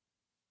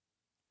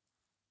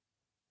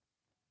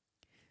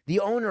 The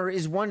owner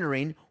is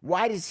wondering,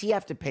 why does he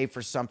have to pay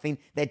for something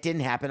that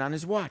didn't happen on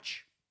his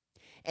watch?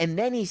 And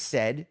then he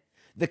said,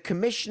 the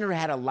commissioner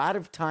had a lot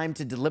of time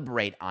to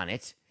deliberate on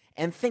it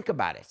and think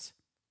about it.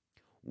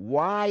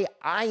 Why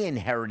I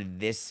inherited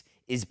this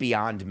is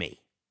beyond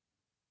me.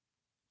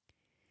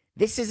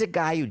 This is a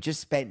guy who just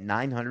spent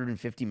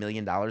 $950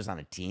 million on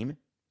a team,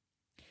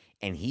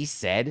 and he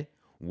said,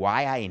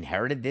 why I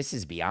inherited this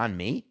is beyond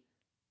me?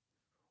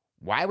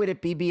 Why would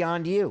it be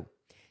beyond you?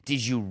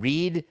 Did you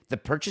read the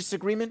purchase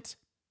agreement?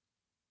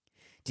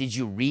 Did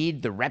you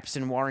read the reps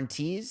and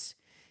warranties?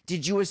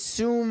 Did you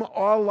assume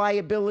all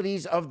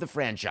liabilities of the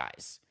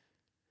franchise,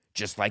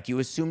 just like you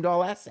assumed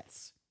all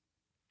assets?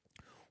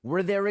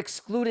 Were there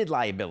excluded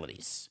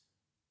liabilities?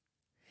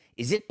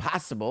 Is it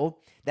possible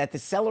that the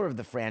seller of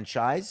the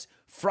franchise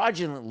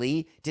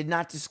fraudulently did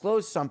not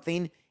disclose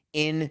something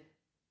in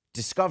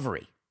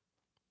discovery,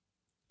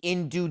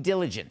 in due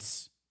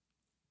diligence?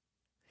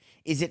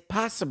 Is it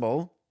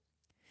possible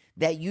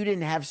that you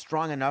didn't have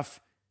strong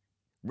enough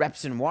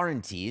reps and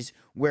warranties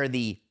where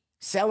the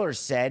seller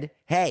said,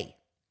 hey,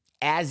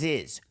 as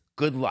is,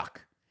 good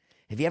luck.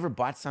 Have you ever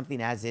bought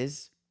something as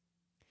is?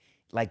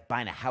 Like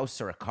buying a house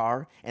or a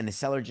car, and the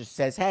seller just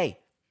says, hey,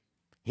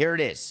 here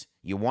it is.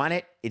 You want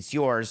it? It's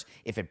yours.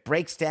 If it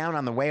breaks down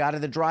on the way out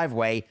of the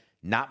driveway,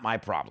 not my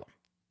problem.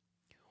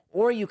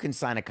 Or you can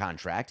sign a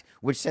contract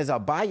which says, I'll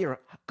buy your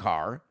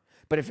car,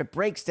 but if it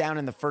breaks down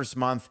in the first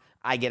month,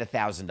 I get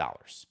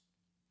 $1,000.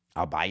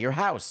 I'll buy your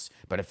house,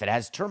 but if it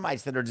has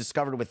termites that are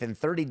discovered within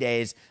 30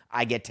 days,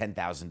 I get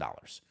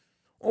 $10,000.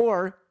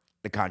 Or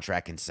the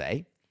contract can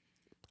say,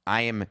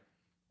 I am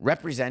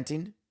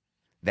representing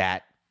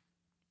that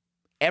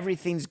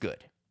everything's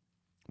good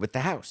with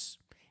the house.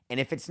 And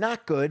if it's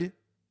not good,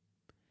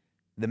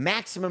 the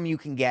maximum you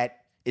can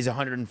get is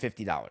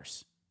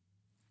 $150.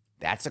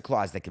 That's a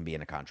clause that can be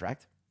in a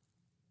contract.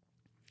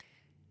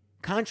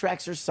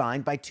 Contracts are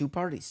signed by two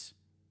parties.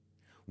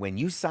 When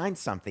you sign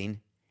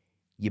something,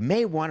 you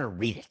may want to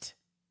read it.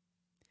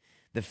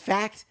 The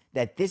fact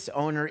that this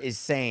owner is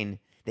saying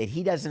that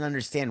he doesn't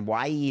understand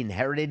why he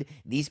inherited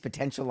these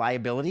potential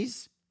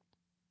liabilities,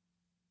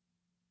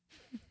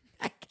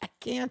 I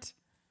can't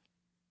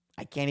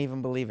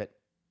even believe it.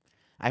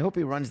 I hope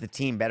he runs the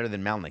team better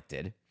than Melnick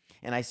did.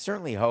 And I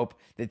certainly hope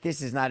that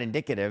this is not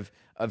indicative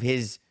of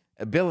his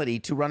ability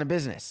to run a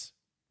business.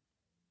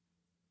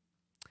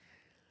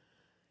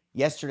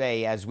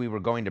 Yesterday, as we were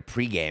going to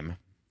pregame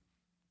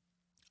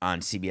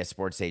on CBS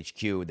Sports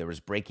HQ, there was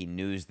breaking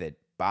news that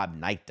Bob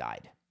Knight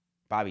died.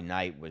 Bobby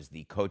Knight was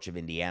the coach of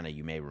Indiana,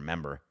 you may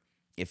remember.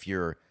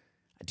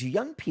 Do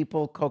young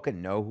people, Coca,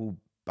 know who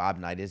Bob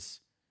Knight is?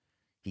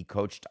 He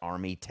coached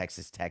Army,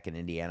 Texas Tech, and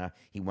Indiana.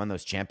 He won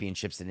those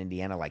championships in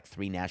Indiana, like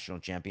 3 national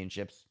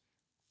championships.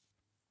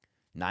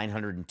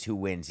 902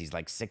 wins. He's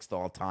like 6th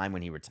all time.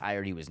 When he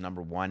retired, he was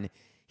number 1.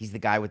 He's the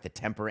guy with the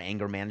temper,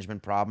 anger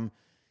management problem.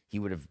 He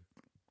would have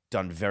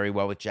done very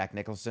well with Jack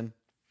Nicholson.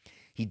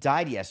 He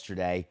died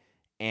yesterday,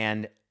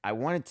 and I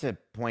wanted to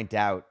point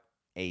out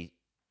a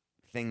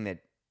thing that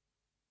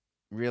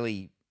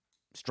really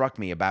struck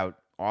me about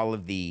all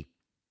of the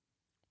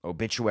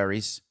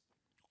obituaries,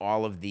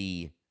 all of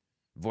the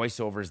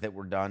voiceovers that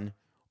were done,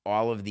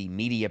 all of the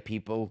media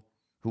people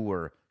who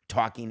were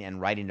talking and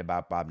writing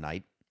about Bob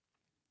Knight.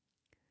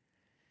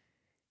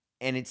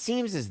 And it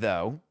seems as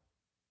though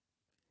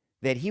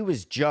that he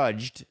was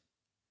judged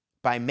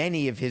by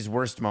many of his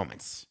worst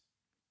moments.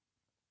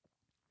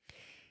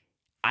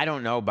 I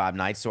don't know Bob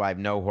Knight, so I have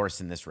no horse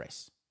in this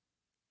race.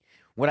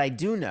 What I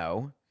do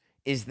know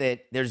is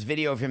that there's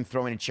video of him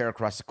throwing a chair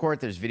across the court.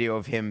 There's video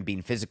of him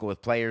being physical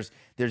with players.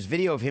 There's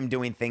video of him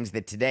doing things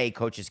that today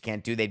coaches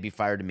can't do. They'd be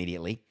fired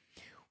immediately.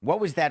 What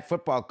was that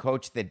football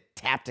coach that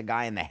tapped a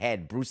guy in the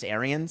head, Bruce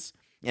Arians?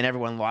 And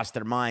everyone lost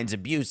their minds.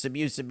 Abuse,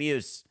 abuse,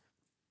 abuse.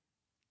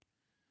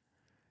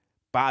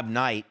 Bob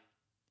Knight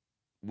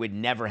would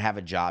never have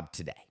a job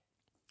today.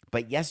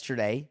 But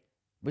yesterday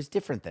was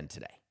different than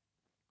today.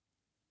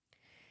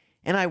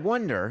 And I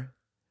wonder,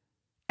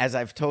 as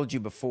I've told you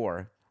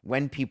before,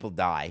 when people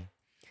die,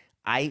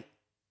 I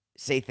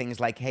say things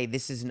like, hey,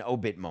 this is an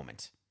obit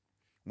moment.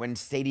 When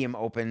stadium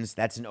opens,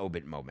 that's an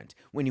obit moment.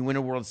 When you win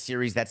a World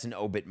Series, that's an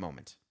obit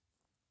moment.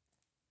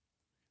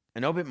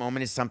 An obit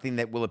moment is something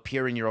that will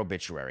appear in your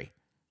obituary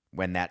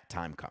when that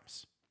time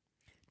comes.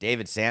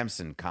 David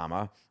Sampson,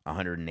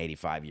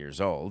 185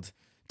 years old,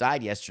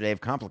 died yesterday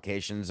of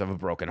complications of a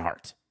broken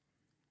heart.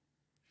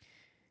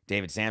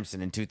 David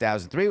Sampson in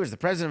 2003 was the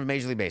president of a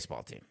Major League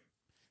Baseball team.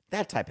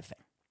 That type of thing.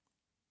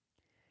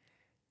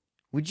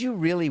 Would you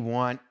really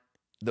want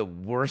the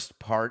worst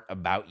part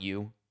about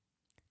you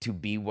to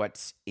be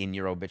what's in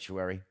your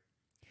obituary?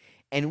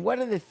 And what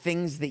are the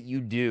things that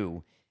you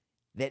do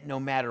that no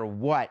matter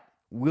what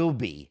will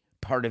be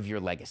part of your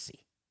legacy?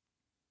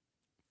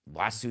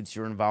 Lawsuits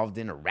you're involved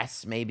in,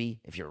 arrests maybe,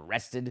 if you're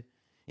arrested,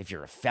 if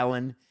you're a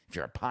felon, if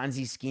you're a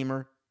Ponzi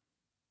schemer,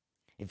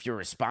 if you're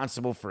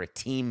responsible for a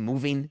team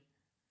moving,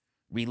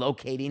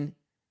 relocating.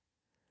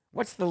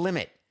 What's the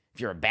limit? If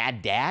you're a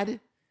bad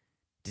dad,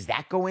 does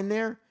that go in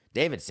there?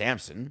 David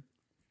Sampson,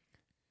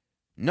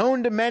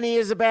 known to many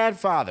as a bad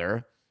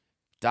father,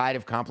 died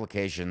of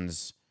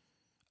complications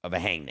of a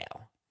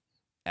hangnail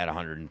at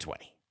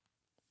 120.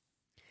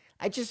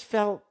 I just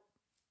felt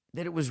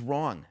that it was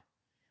wrong.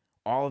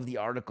 All of the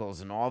articles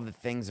and all the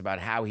things about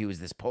how he was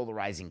this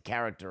polarizing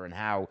character and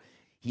how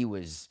he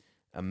was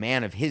a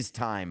man of his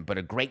time, but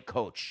a great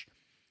coach,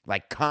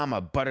 like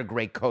but a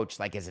great coach,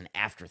 like as an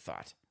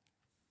afterthought.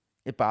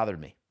 It bothered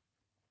me.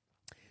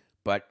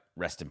 But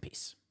rest in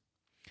peace.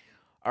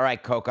 All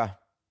right, Coca.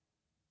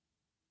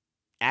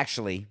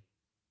 Actually,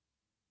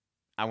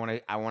 I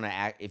want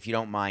to, if you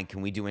don't mind,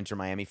 can we do Inter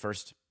Miami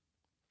first?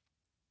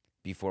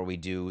 Before we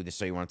do this,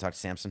 so you want to talk to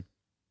Sampson?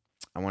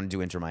 I want to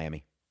do Inter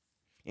Miami.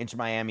 Inter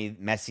Miami,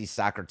 Messi's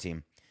soccer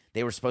team.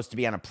 They were supposed to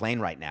be on a plane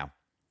right now,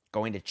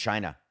 going to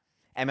China.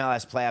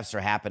 MLS playoffs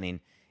are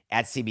happening.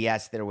 At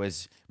CBS, there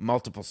was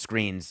multiple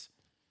screens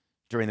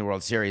during the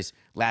World Series.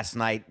 Last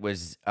night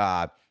was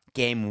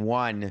game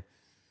 1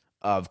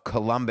 of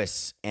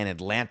Columbus and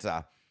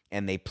Atlanta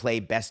and they play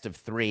best of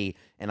 3,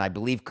 and I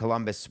believe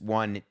Columbus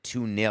won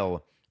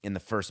 2-0 in the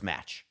first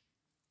match.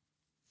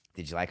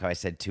 Did you like how I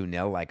said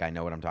 2-0, like I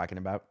know what I'm talking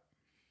about?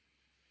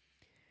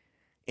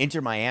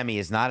 Inter Miami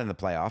is not in the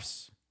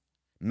playoffs.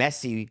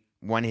 Messi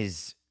won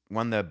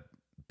the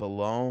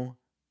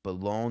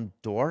Ballon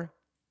d'Or,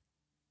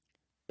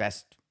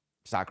 best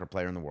soccer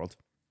player in the world.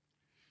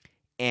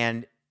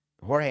 And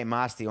Jorge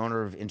Mas, the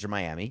owner of Inter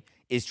Miami,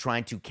 is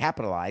trying to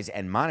capitalize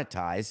and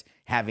monetize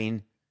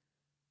having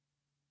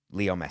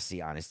Leo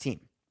Messi on his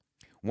team.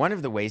 One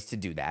of the ways to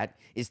do that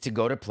is to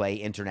go to play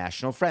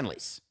international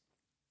friendlies.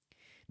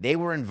 They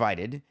were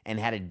invited and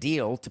had a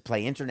deal to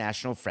play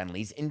international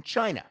friendlies in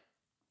China.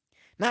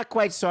 Not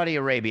quite Saudi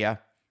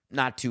Arabia,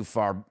 not too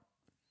far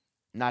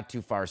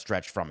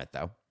stretch from it,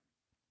 though.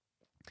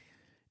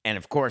 And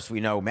of course, we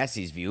know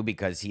Messi's view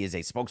because he is a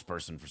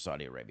spokesperson for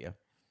Saudi Arabia,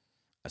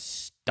 a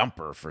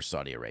stumper for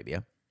Saudi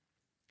Arabia,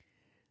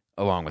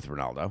 along with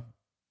Ronaldo,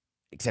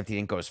 except he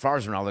didn't go as far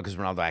as Ronaldo because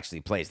Ronaldo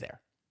actually plays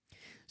there.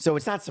 So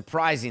it's not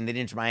surprising that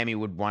Inter Miami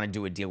would want to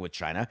do a deal with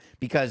China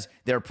because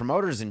there are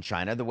promoters in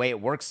China. The way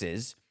it works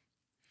is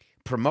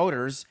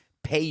promoters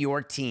pay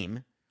your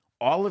team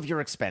all of your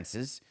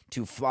expenses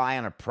to fly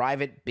on a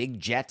private big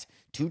jet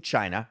to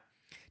China,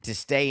 to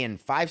stay in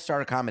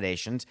 5-star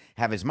accommodations,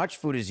 have as much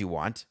food as you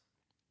want,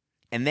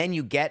 and then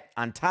you get,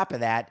 on top of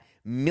that,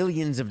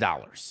 millions of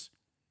dollars.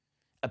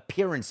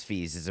 Appearance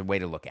fees is a way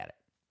to look at it.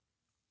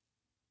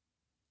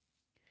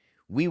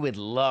 We would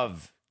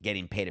love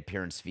getting paid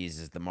appearance fees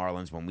as the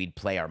Marlins when we'd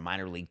play our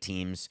minor league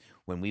teams,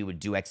 when we would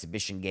do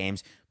exhibition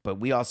games, but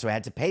we also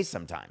had to pay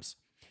sometimes.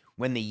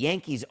 When the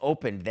Yankees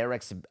opened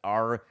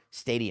our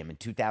stadium in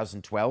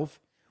 2012,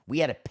 we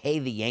had to pay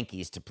the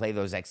Yankees to play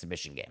those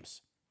exhibition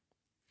games.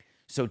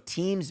 So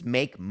teams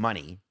make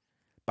money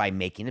by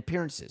making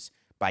appearances,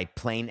 by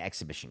playing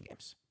exhibition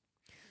games.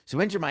 So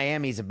Inter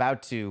Miami is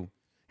about to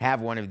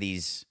have one of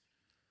these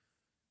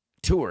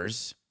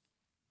tours,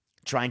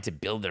 trying to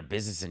build their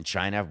business in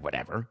China,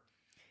 whatever.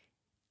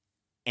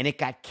 And it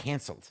got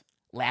canceled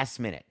last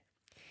minute.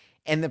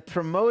 And the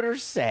promoter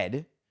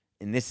said,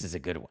 and this is a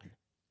good one,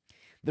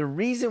 the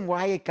reason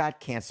why it got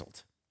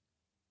canceled,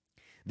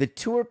 the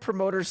tour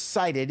promoter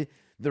cited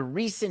the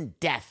recent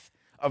death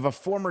of a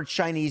former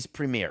Chinese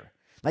premier,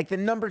 like the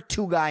number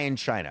 2 guy in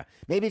China.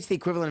 Maybe it's the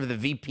equivalent of the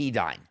VP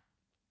dying.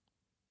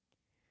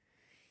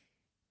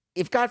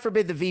 If, God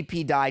forbid, the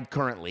VP died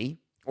currently,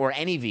 or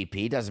any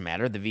VP, doesn't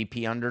matter, the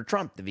VP under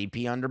Trump, the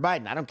VP under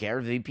Biden, I don't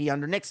care, the VP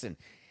under Nixon.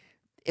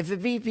 If the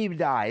VP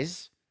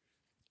dies,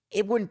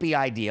 it wouldn't be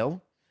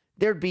ideal.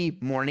 There'd be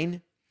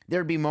mourning.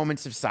 There'd be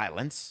moments of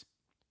silence.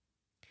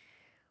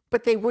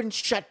 But they wouldn't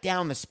shut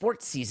down the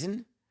sports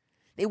season.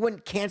 They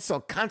wouldn't cancel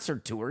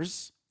concert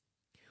tours.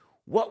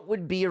 What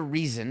would be a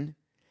reason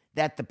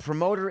that the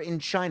promoter in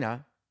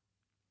China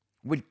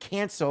would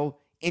cancel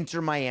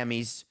Inter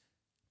Miami's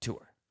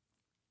tour?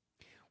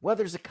 Well,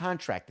 there's a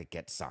contract that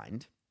gets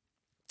signed,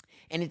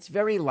 and it's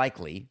very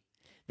likely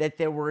that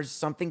there was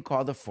something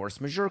called a force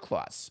majeure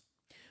clause.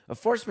 A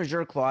force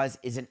majeure clause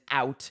is an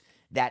out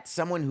that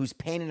someone who's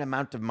paying an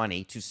amount of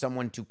money to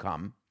someone to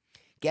come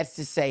gets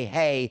to say,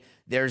 hey,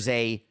 there's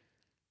a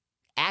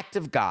act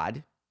of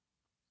God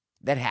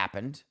that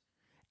happened,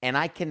 and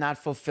I cannot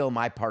fulfill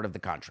my part of the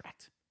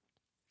contract.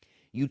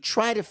 You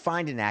try to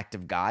find an act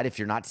of God if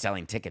you're not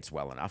selling tickets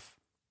well enough.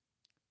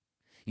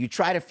 You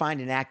try to find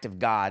an act of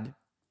God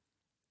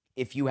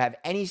if you have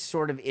any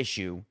sort of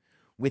issue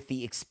with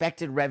the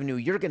expected revenue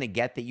you're going to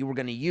get that you were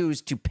going to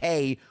use to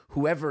pay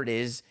whoever it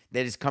is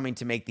that is coming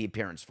to make the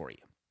appearance for you.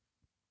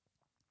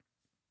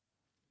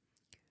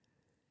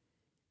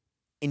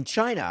 In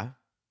China,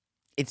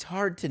 it's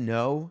hard to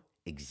know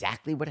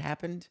exactly what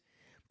happened,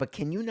 but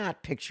can you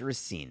not picture a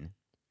scene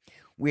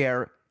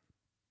where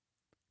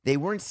they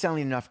weren't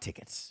selling enough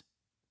tickets?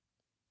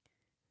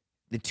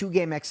 The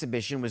 2-game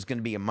exhibition was going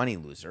to be a money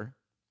loser,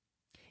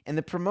 and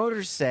the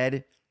promoter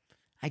said,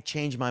 I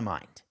changed my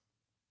mind.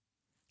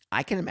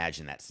 I can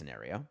imagine that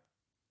scenario.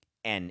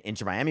 And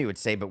Inter Miami would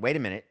say, but wait a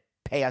minute,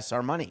 pay us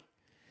our money.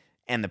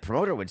 And the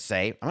promoter would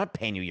say, I'm not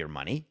paying you your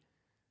money.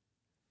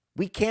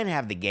 We can't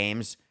have the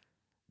games.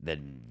 The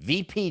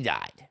VP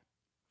died.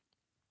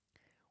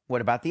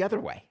 What about the other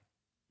way?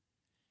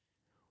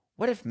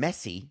 What if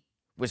Messi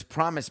was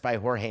promised by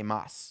Jorge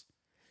Mas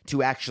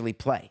to actually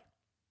play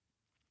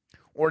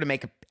or to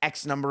make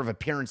X number of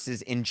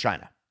appearances in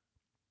China?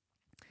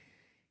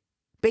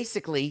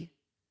 Basically,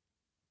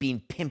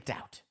 being pimped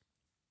out.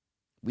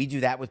 We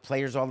do that with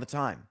players all the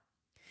time.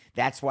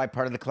 That's why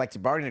part of the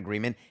collective bargaining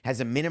agreement has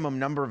a minimum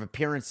number of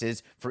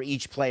appearances for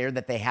each player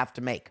that they have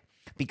to make,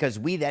 because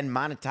we then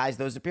monetize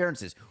those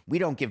appearances. We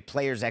don't give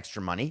players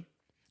extra money.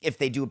 If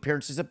they do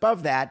appearances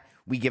above that,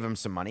 we give them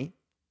some money,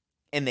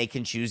 and they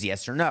can choose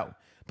yes or no.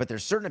 But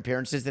there's certain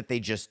appearances that they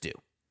just do.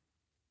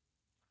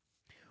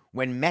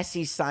 When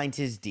Messi signed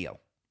his deal,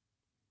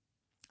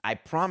 I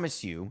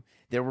promise you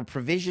there were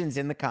provisions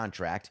in the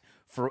contract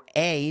for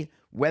A,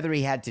 whether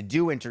he had to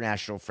do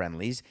international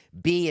friendlies,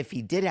 B, if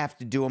he did have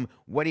to do them,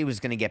 what he was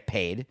going to get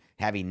paid,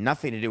 having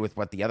nothing to do with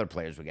what the other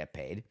players would get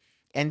paid,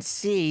 and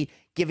C,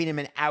 giving him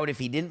an out if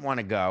he didn't want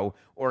to go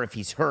or if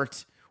he's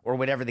hurt or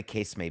whatever the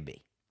case may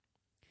be.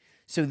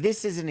 So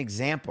this is an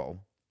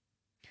example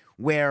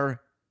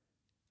where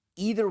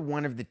either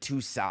one of the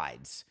two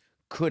sides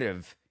could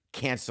have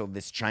canceled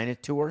this China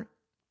tour,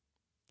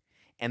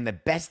 and the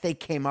best they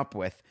came up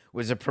with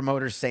was a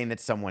promoter saying that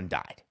someone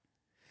died.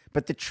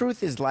 But the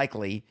truth is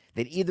likely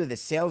that either the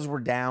sales were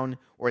down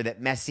or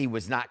that Messi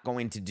was not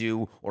going to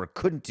do or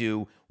couldn't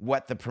do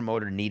what the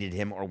promoter needed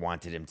him or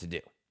wanted him to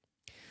do.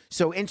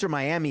 So Inter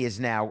Miami is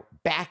now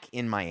back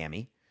in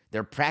Miami.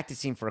 They're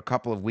practicing for a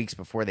couple of weeks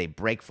before they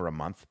break for a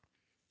month,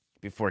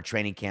 before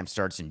training camp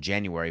starts in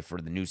January for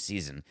the new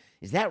season.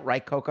 Is that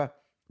right, Coca?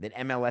 That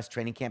MLS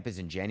training camp is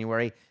in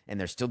January and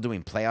they're still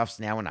doing playoffs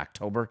now in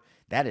October?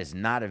 That is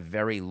not a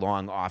very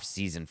long off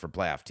season for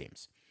playoff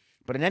teams.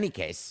 But in any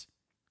case,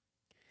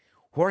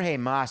 Jorge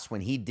Mas,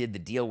 when he did the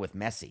deal with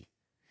Messi,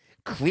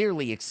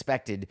 clearly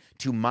expected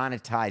to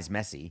monetize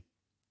Messi,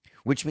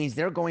 which means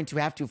they're going to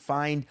have to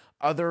find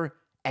other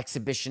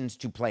exhibitions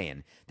to play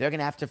in. They're going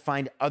to have to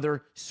find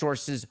other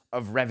sources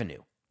of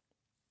revenue.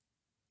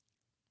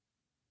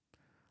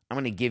 I'm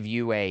going to give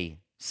you a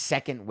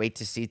second wait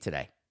to see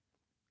today.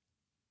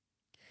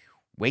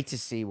 Wait to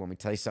see when we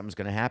tell you something's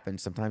going to happen.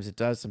 Sometimes it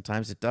does,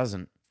 sometimes it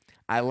doesn't.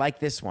 I like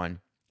this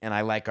one, and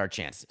I like our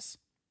chances.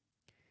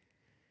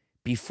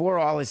 Before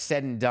all is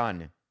said and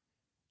done,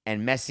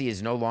 and Messi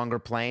is no longer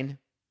playing,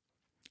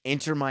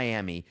 Inter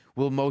Miami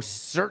will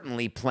most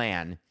certainly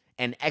plan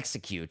and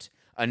execute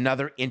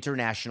another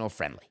international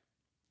friendly.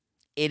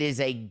 It is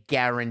a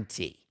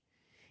guarantee.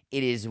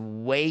 It is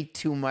way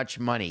too much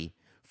money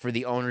for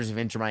the owners of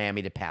Inter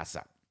Miami to pass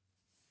up.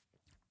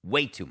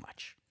 Way too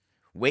much.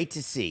 Wait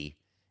to see.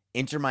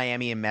 Inter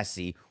Miami and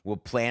Messi will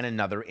plan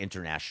another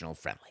international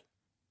friendly.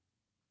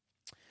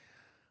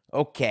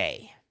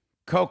 Okay,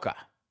 Coca,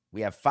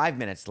 we have 5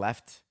 minutes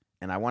left,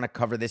 and I want to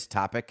cover this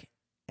topic,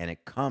 and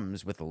it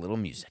comes with a little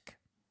music.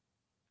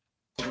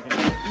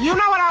 You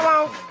know what I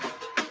want?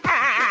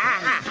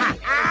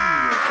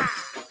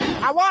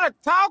 I want to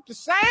talk to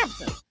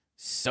Samson.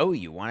 So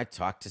you want to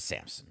talk to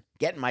Samson.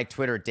 Get in my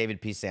Twitter at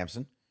David P.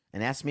 Samson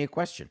and ask me a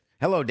question.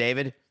 Hello,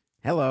 David.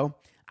 Hello.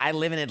 I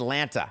live in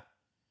Atlanta.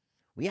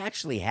 We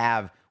actually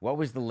have, what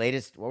were the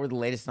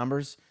latest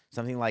numbers?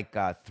 Something like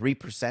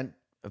 3%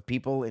 of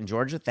people in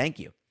Georgia. Thank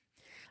you.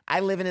 I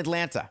live in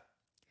Atlanta.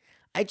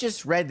 I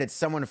just read that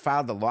someone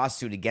filed a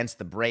lawsuit against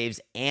the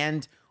Braves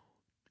and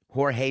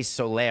Jorge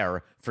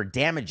Soler for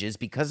damages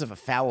because of a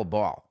foul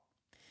ball.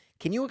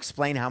 Can you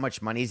explain how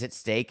much money is at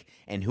stake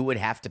and who would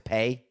have to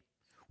pay?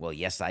 Well,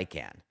 yes, I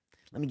can.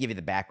 Let me give you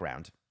the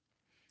background.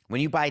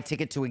 When you buy a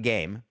ticket to a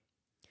game,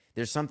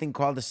 there's something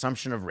called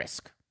assumption of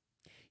risk.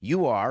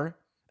 You are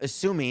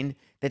assuming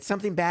that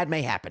something bad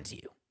may happen to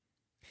you.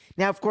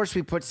 Now, of course,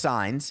 we put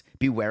signs,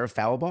 beware of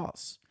foul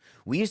balls.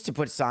 We used to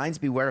put signs,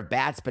 beware of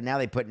bats, but now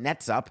they put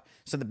nets up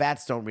so the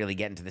bats don't really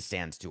get into the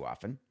stands too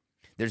often.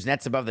 There's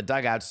nets above the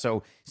dugouts,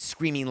 so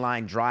screaming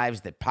line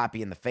drives that pop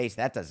you in the face,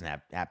 that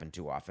doesn't happen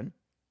too often.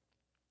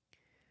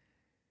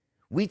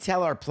 We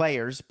tell our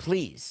players,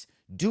 please,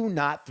 do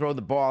not throw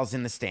the balls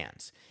in the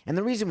stands. And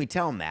the reason we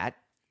tell them that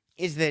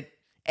is that,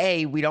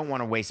 A, we don't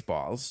want to waste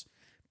balls.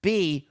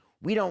 B,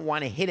 we don't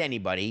want to hit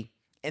anybody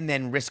and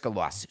then risk a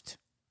lawsuit.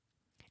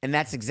 And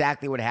that's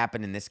exactly what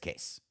happened in this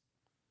case.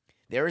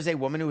 There is a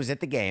woman who was at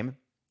the game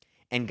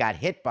and got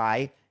hit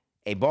by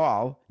a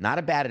ball, not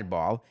a batted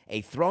ball,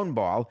 a thrown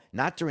ball,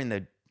 not during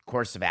the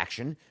course of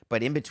action,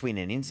 but in between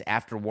innings,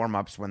 after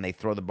warm-ups when they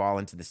throw the ball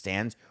into the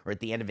stands, or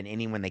at the end of an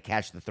inning when they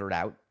catch the third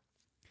out.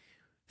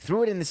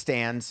 Threw it in the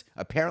stands,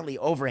 apparently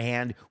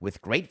overhand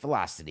with great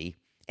velocity,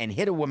 and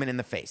hit a woman in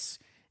the face.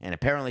 And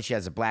apparently she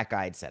has a black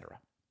eye, etc.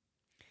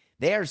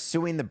 They are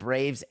suing the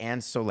Braves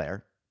and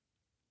Soler.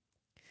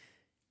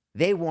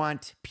 They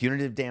want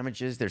punitive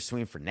damages. They're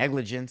suing for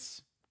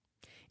negligence.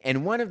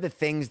 And one of the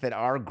things that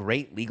our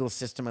great legal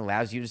system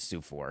allows you to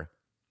sue for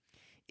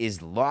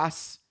is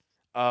loss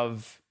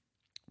of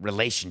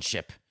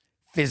relationship,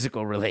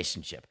 physical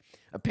relationship.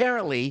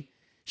 Apparently,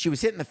 she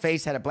was hit in the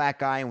face, had a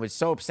black eye, and was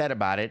so upset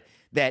about it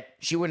that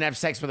she wouldn't have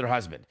sex with her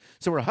husband.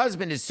 So her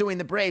husband is suing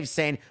the Braves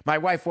saying, my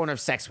wife won't have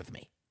sex with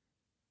me.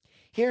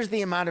 Here's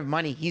the amount of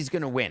money he's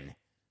going to win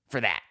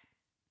for that.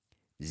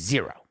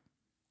 0.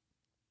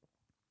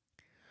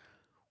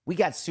 We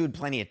got sued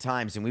plenty of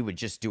times, and we would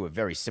just do a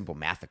very simple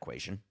math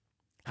equation.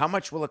 How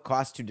much will it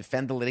cost to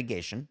defend the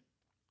litigation?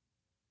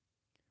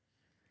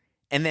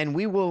 And then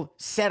we will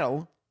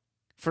settle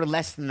for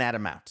less than that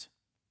amount.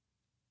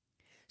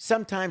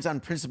 Sometimes on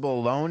principle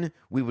alone,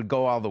 we would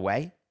go all the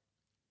way.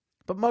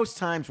 But most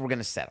times we're going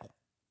to settle.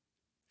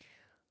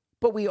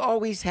 But we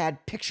always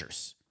had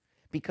pictures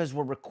because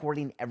we're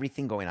recording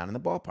everything going on in the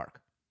ballpark.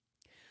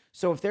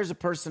 So if there's a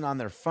person on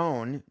their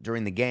phone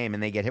during the game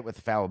and they get hit with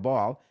a foul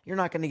ball, you're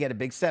not going to get a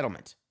big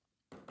settlement.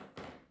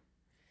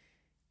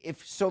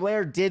 If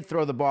Soler did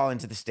throw the ball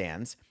into the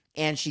stands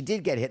and she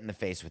did get hit in the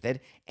face with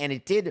it and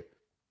it did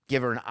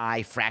give her an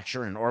eye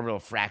fracture, an orbital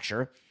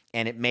fracture,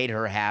 and it made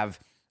her have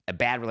a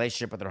bad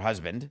relationship with her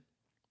husband,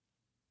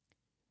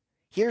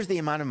 Here's the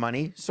amount of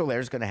money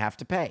Solaire's going to have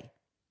to pay.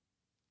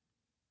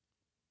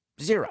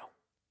 0.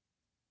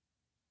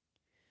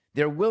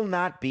 There will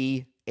not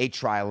be a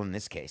trial in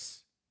this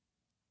case.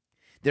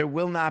 There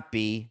will not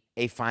be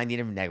a finding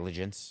of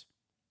negligence.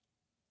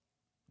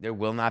 There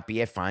will not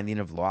be a finding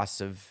of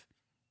loss of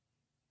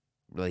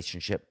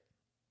relationship,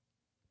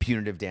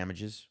 punitive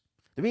damages.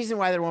 The reason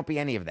why there won't be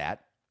any of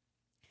that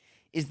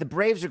is the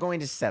Braves are going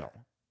to settle.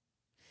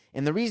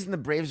 And the reason the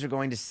Braves are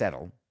going to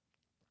settle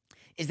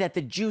is that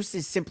the juice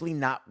is simply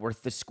not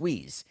worth the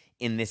squeeze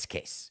in this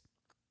case.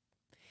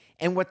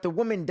 And what the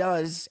woman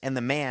does and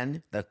the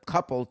man, the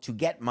couple, to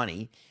get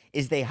money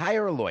is they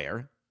hire a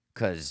lawyer,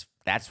 because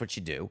that's what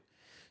you do.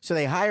 So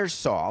they hire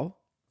Saul,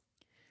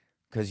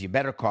 because you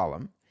better call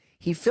him.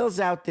 He fills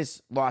out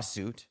this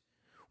lawsuit,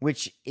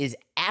 which is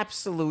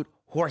absolute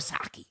horse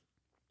hockey.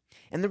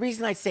 And the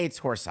reason I say it's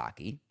horse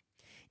hockey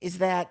is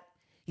that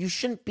you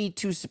shouldn't be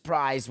too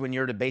surprised when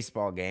you're at a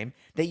baseball game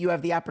that you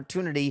have the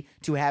opportunity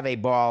to have a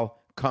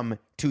ball come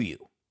to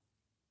you.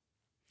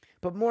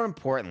 But more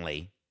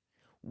importantly,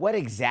 what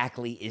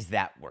exactly is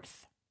that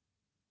worth?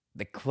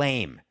 The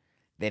claim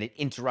that it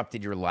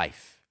interrupted your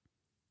life.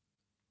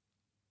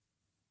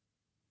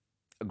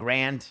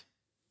 $1,000,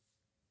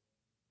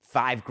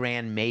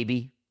 $5,000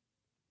 maybe.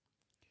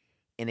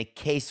 In a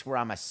case where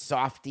I'm a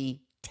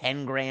softy,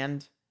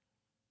 $10,000.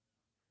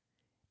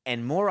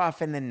 And more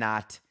often than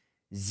not,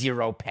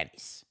 0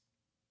 pennies.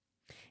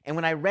 And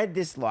when I read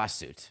this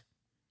lawsuit,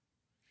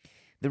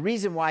 the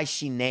reason why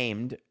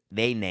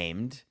they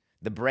named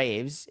the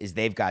Braves is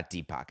they've got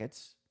deep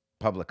pockets,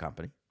 public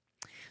company.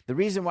 The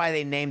reason why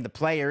they named the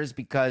players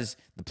because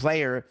the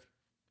player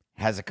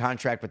has a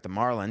contract with the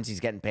Marlins. He's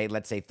getting paid,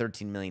 let's say,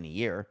 $13 million a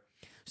year.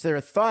 So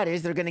their thought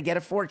is they're going to get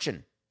a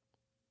fortune.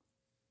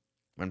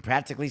 When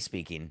practically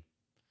speaking,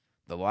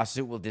 the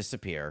lawsuit will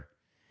disappear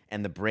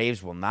and the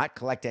Braves will not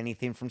collect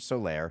anything from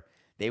Soler.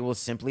 They will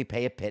simply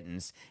pay a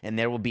pittance and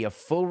there will be a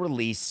full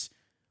release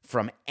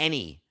from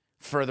any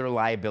further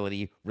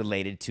liability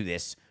related to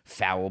this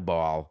foul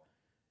ball,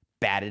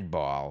 batted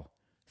ball,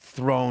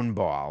 thrown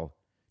ball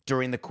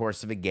during the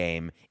course of a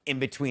game, in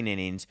between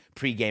innings,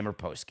 pregame or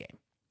postgame.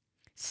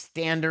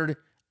 Standard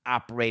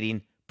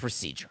operating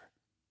procedure.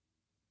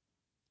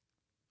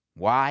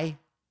 Why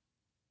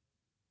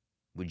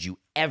would you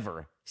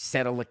ever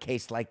settle a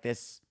case like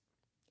this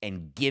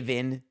and give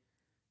in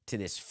to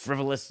this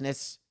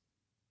frivolousness?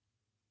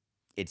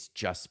 It's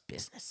just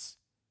business.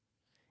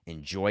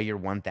 Enjoy your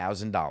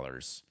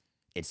 $1,000.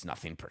 It's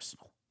nothing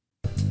personal.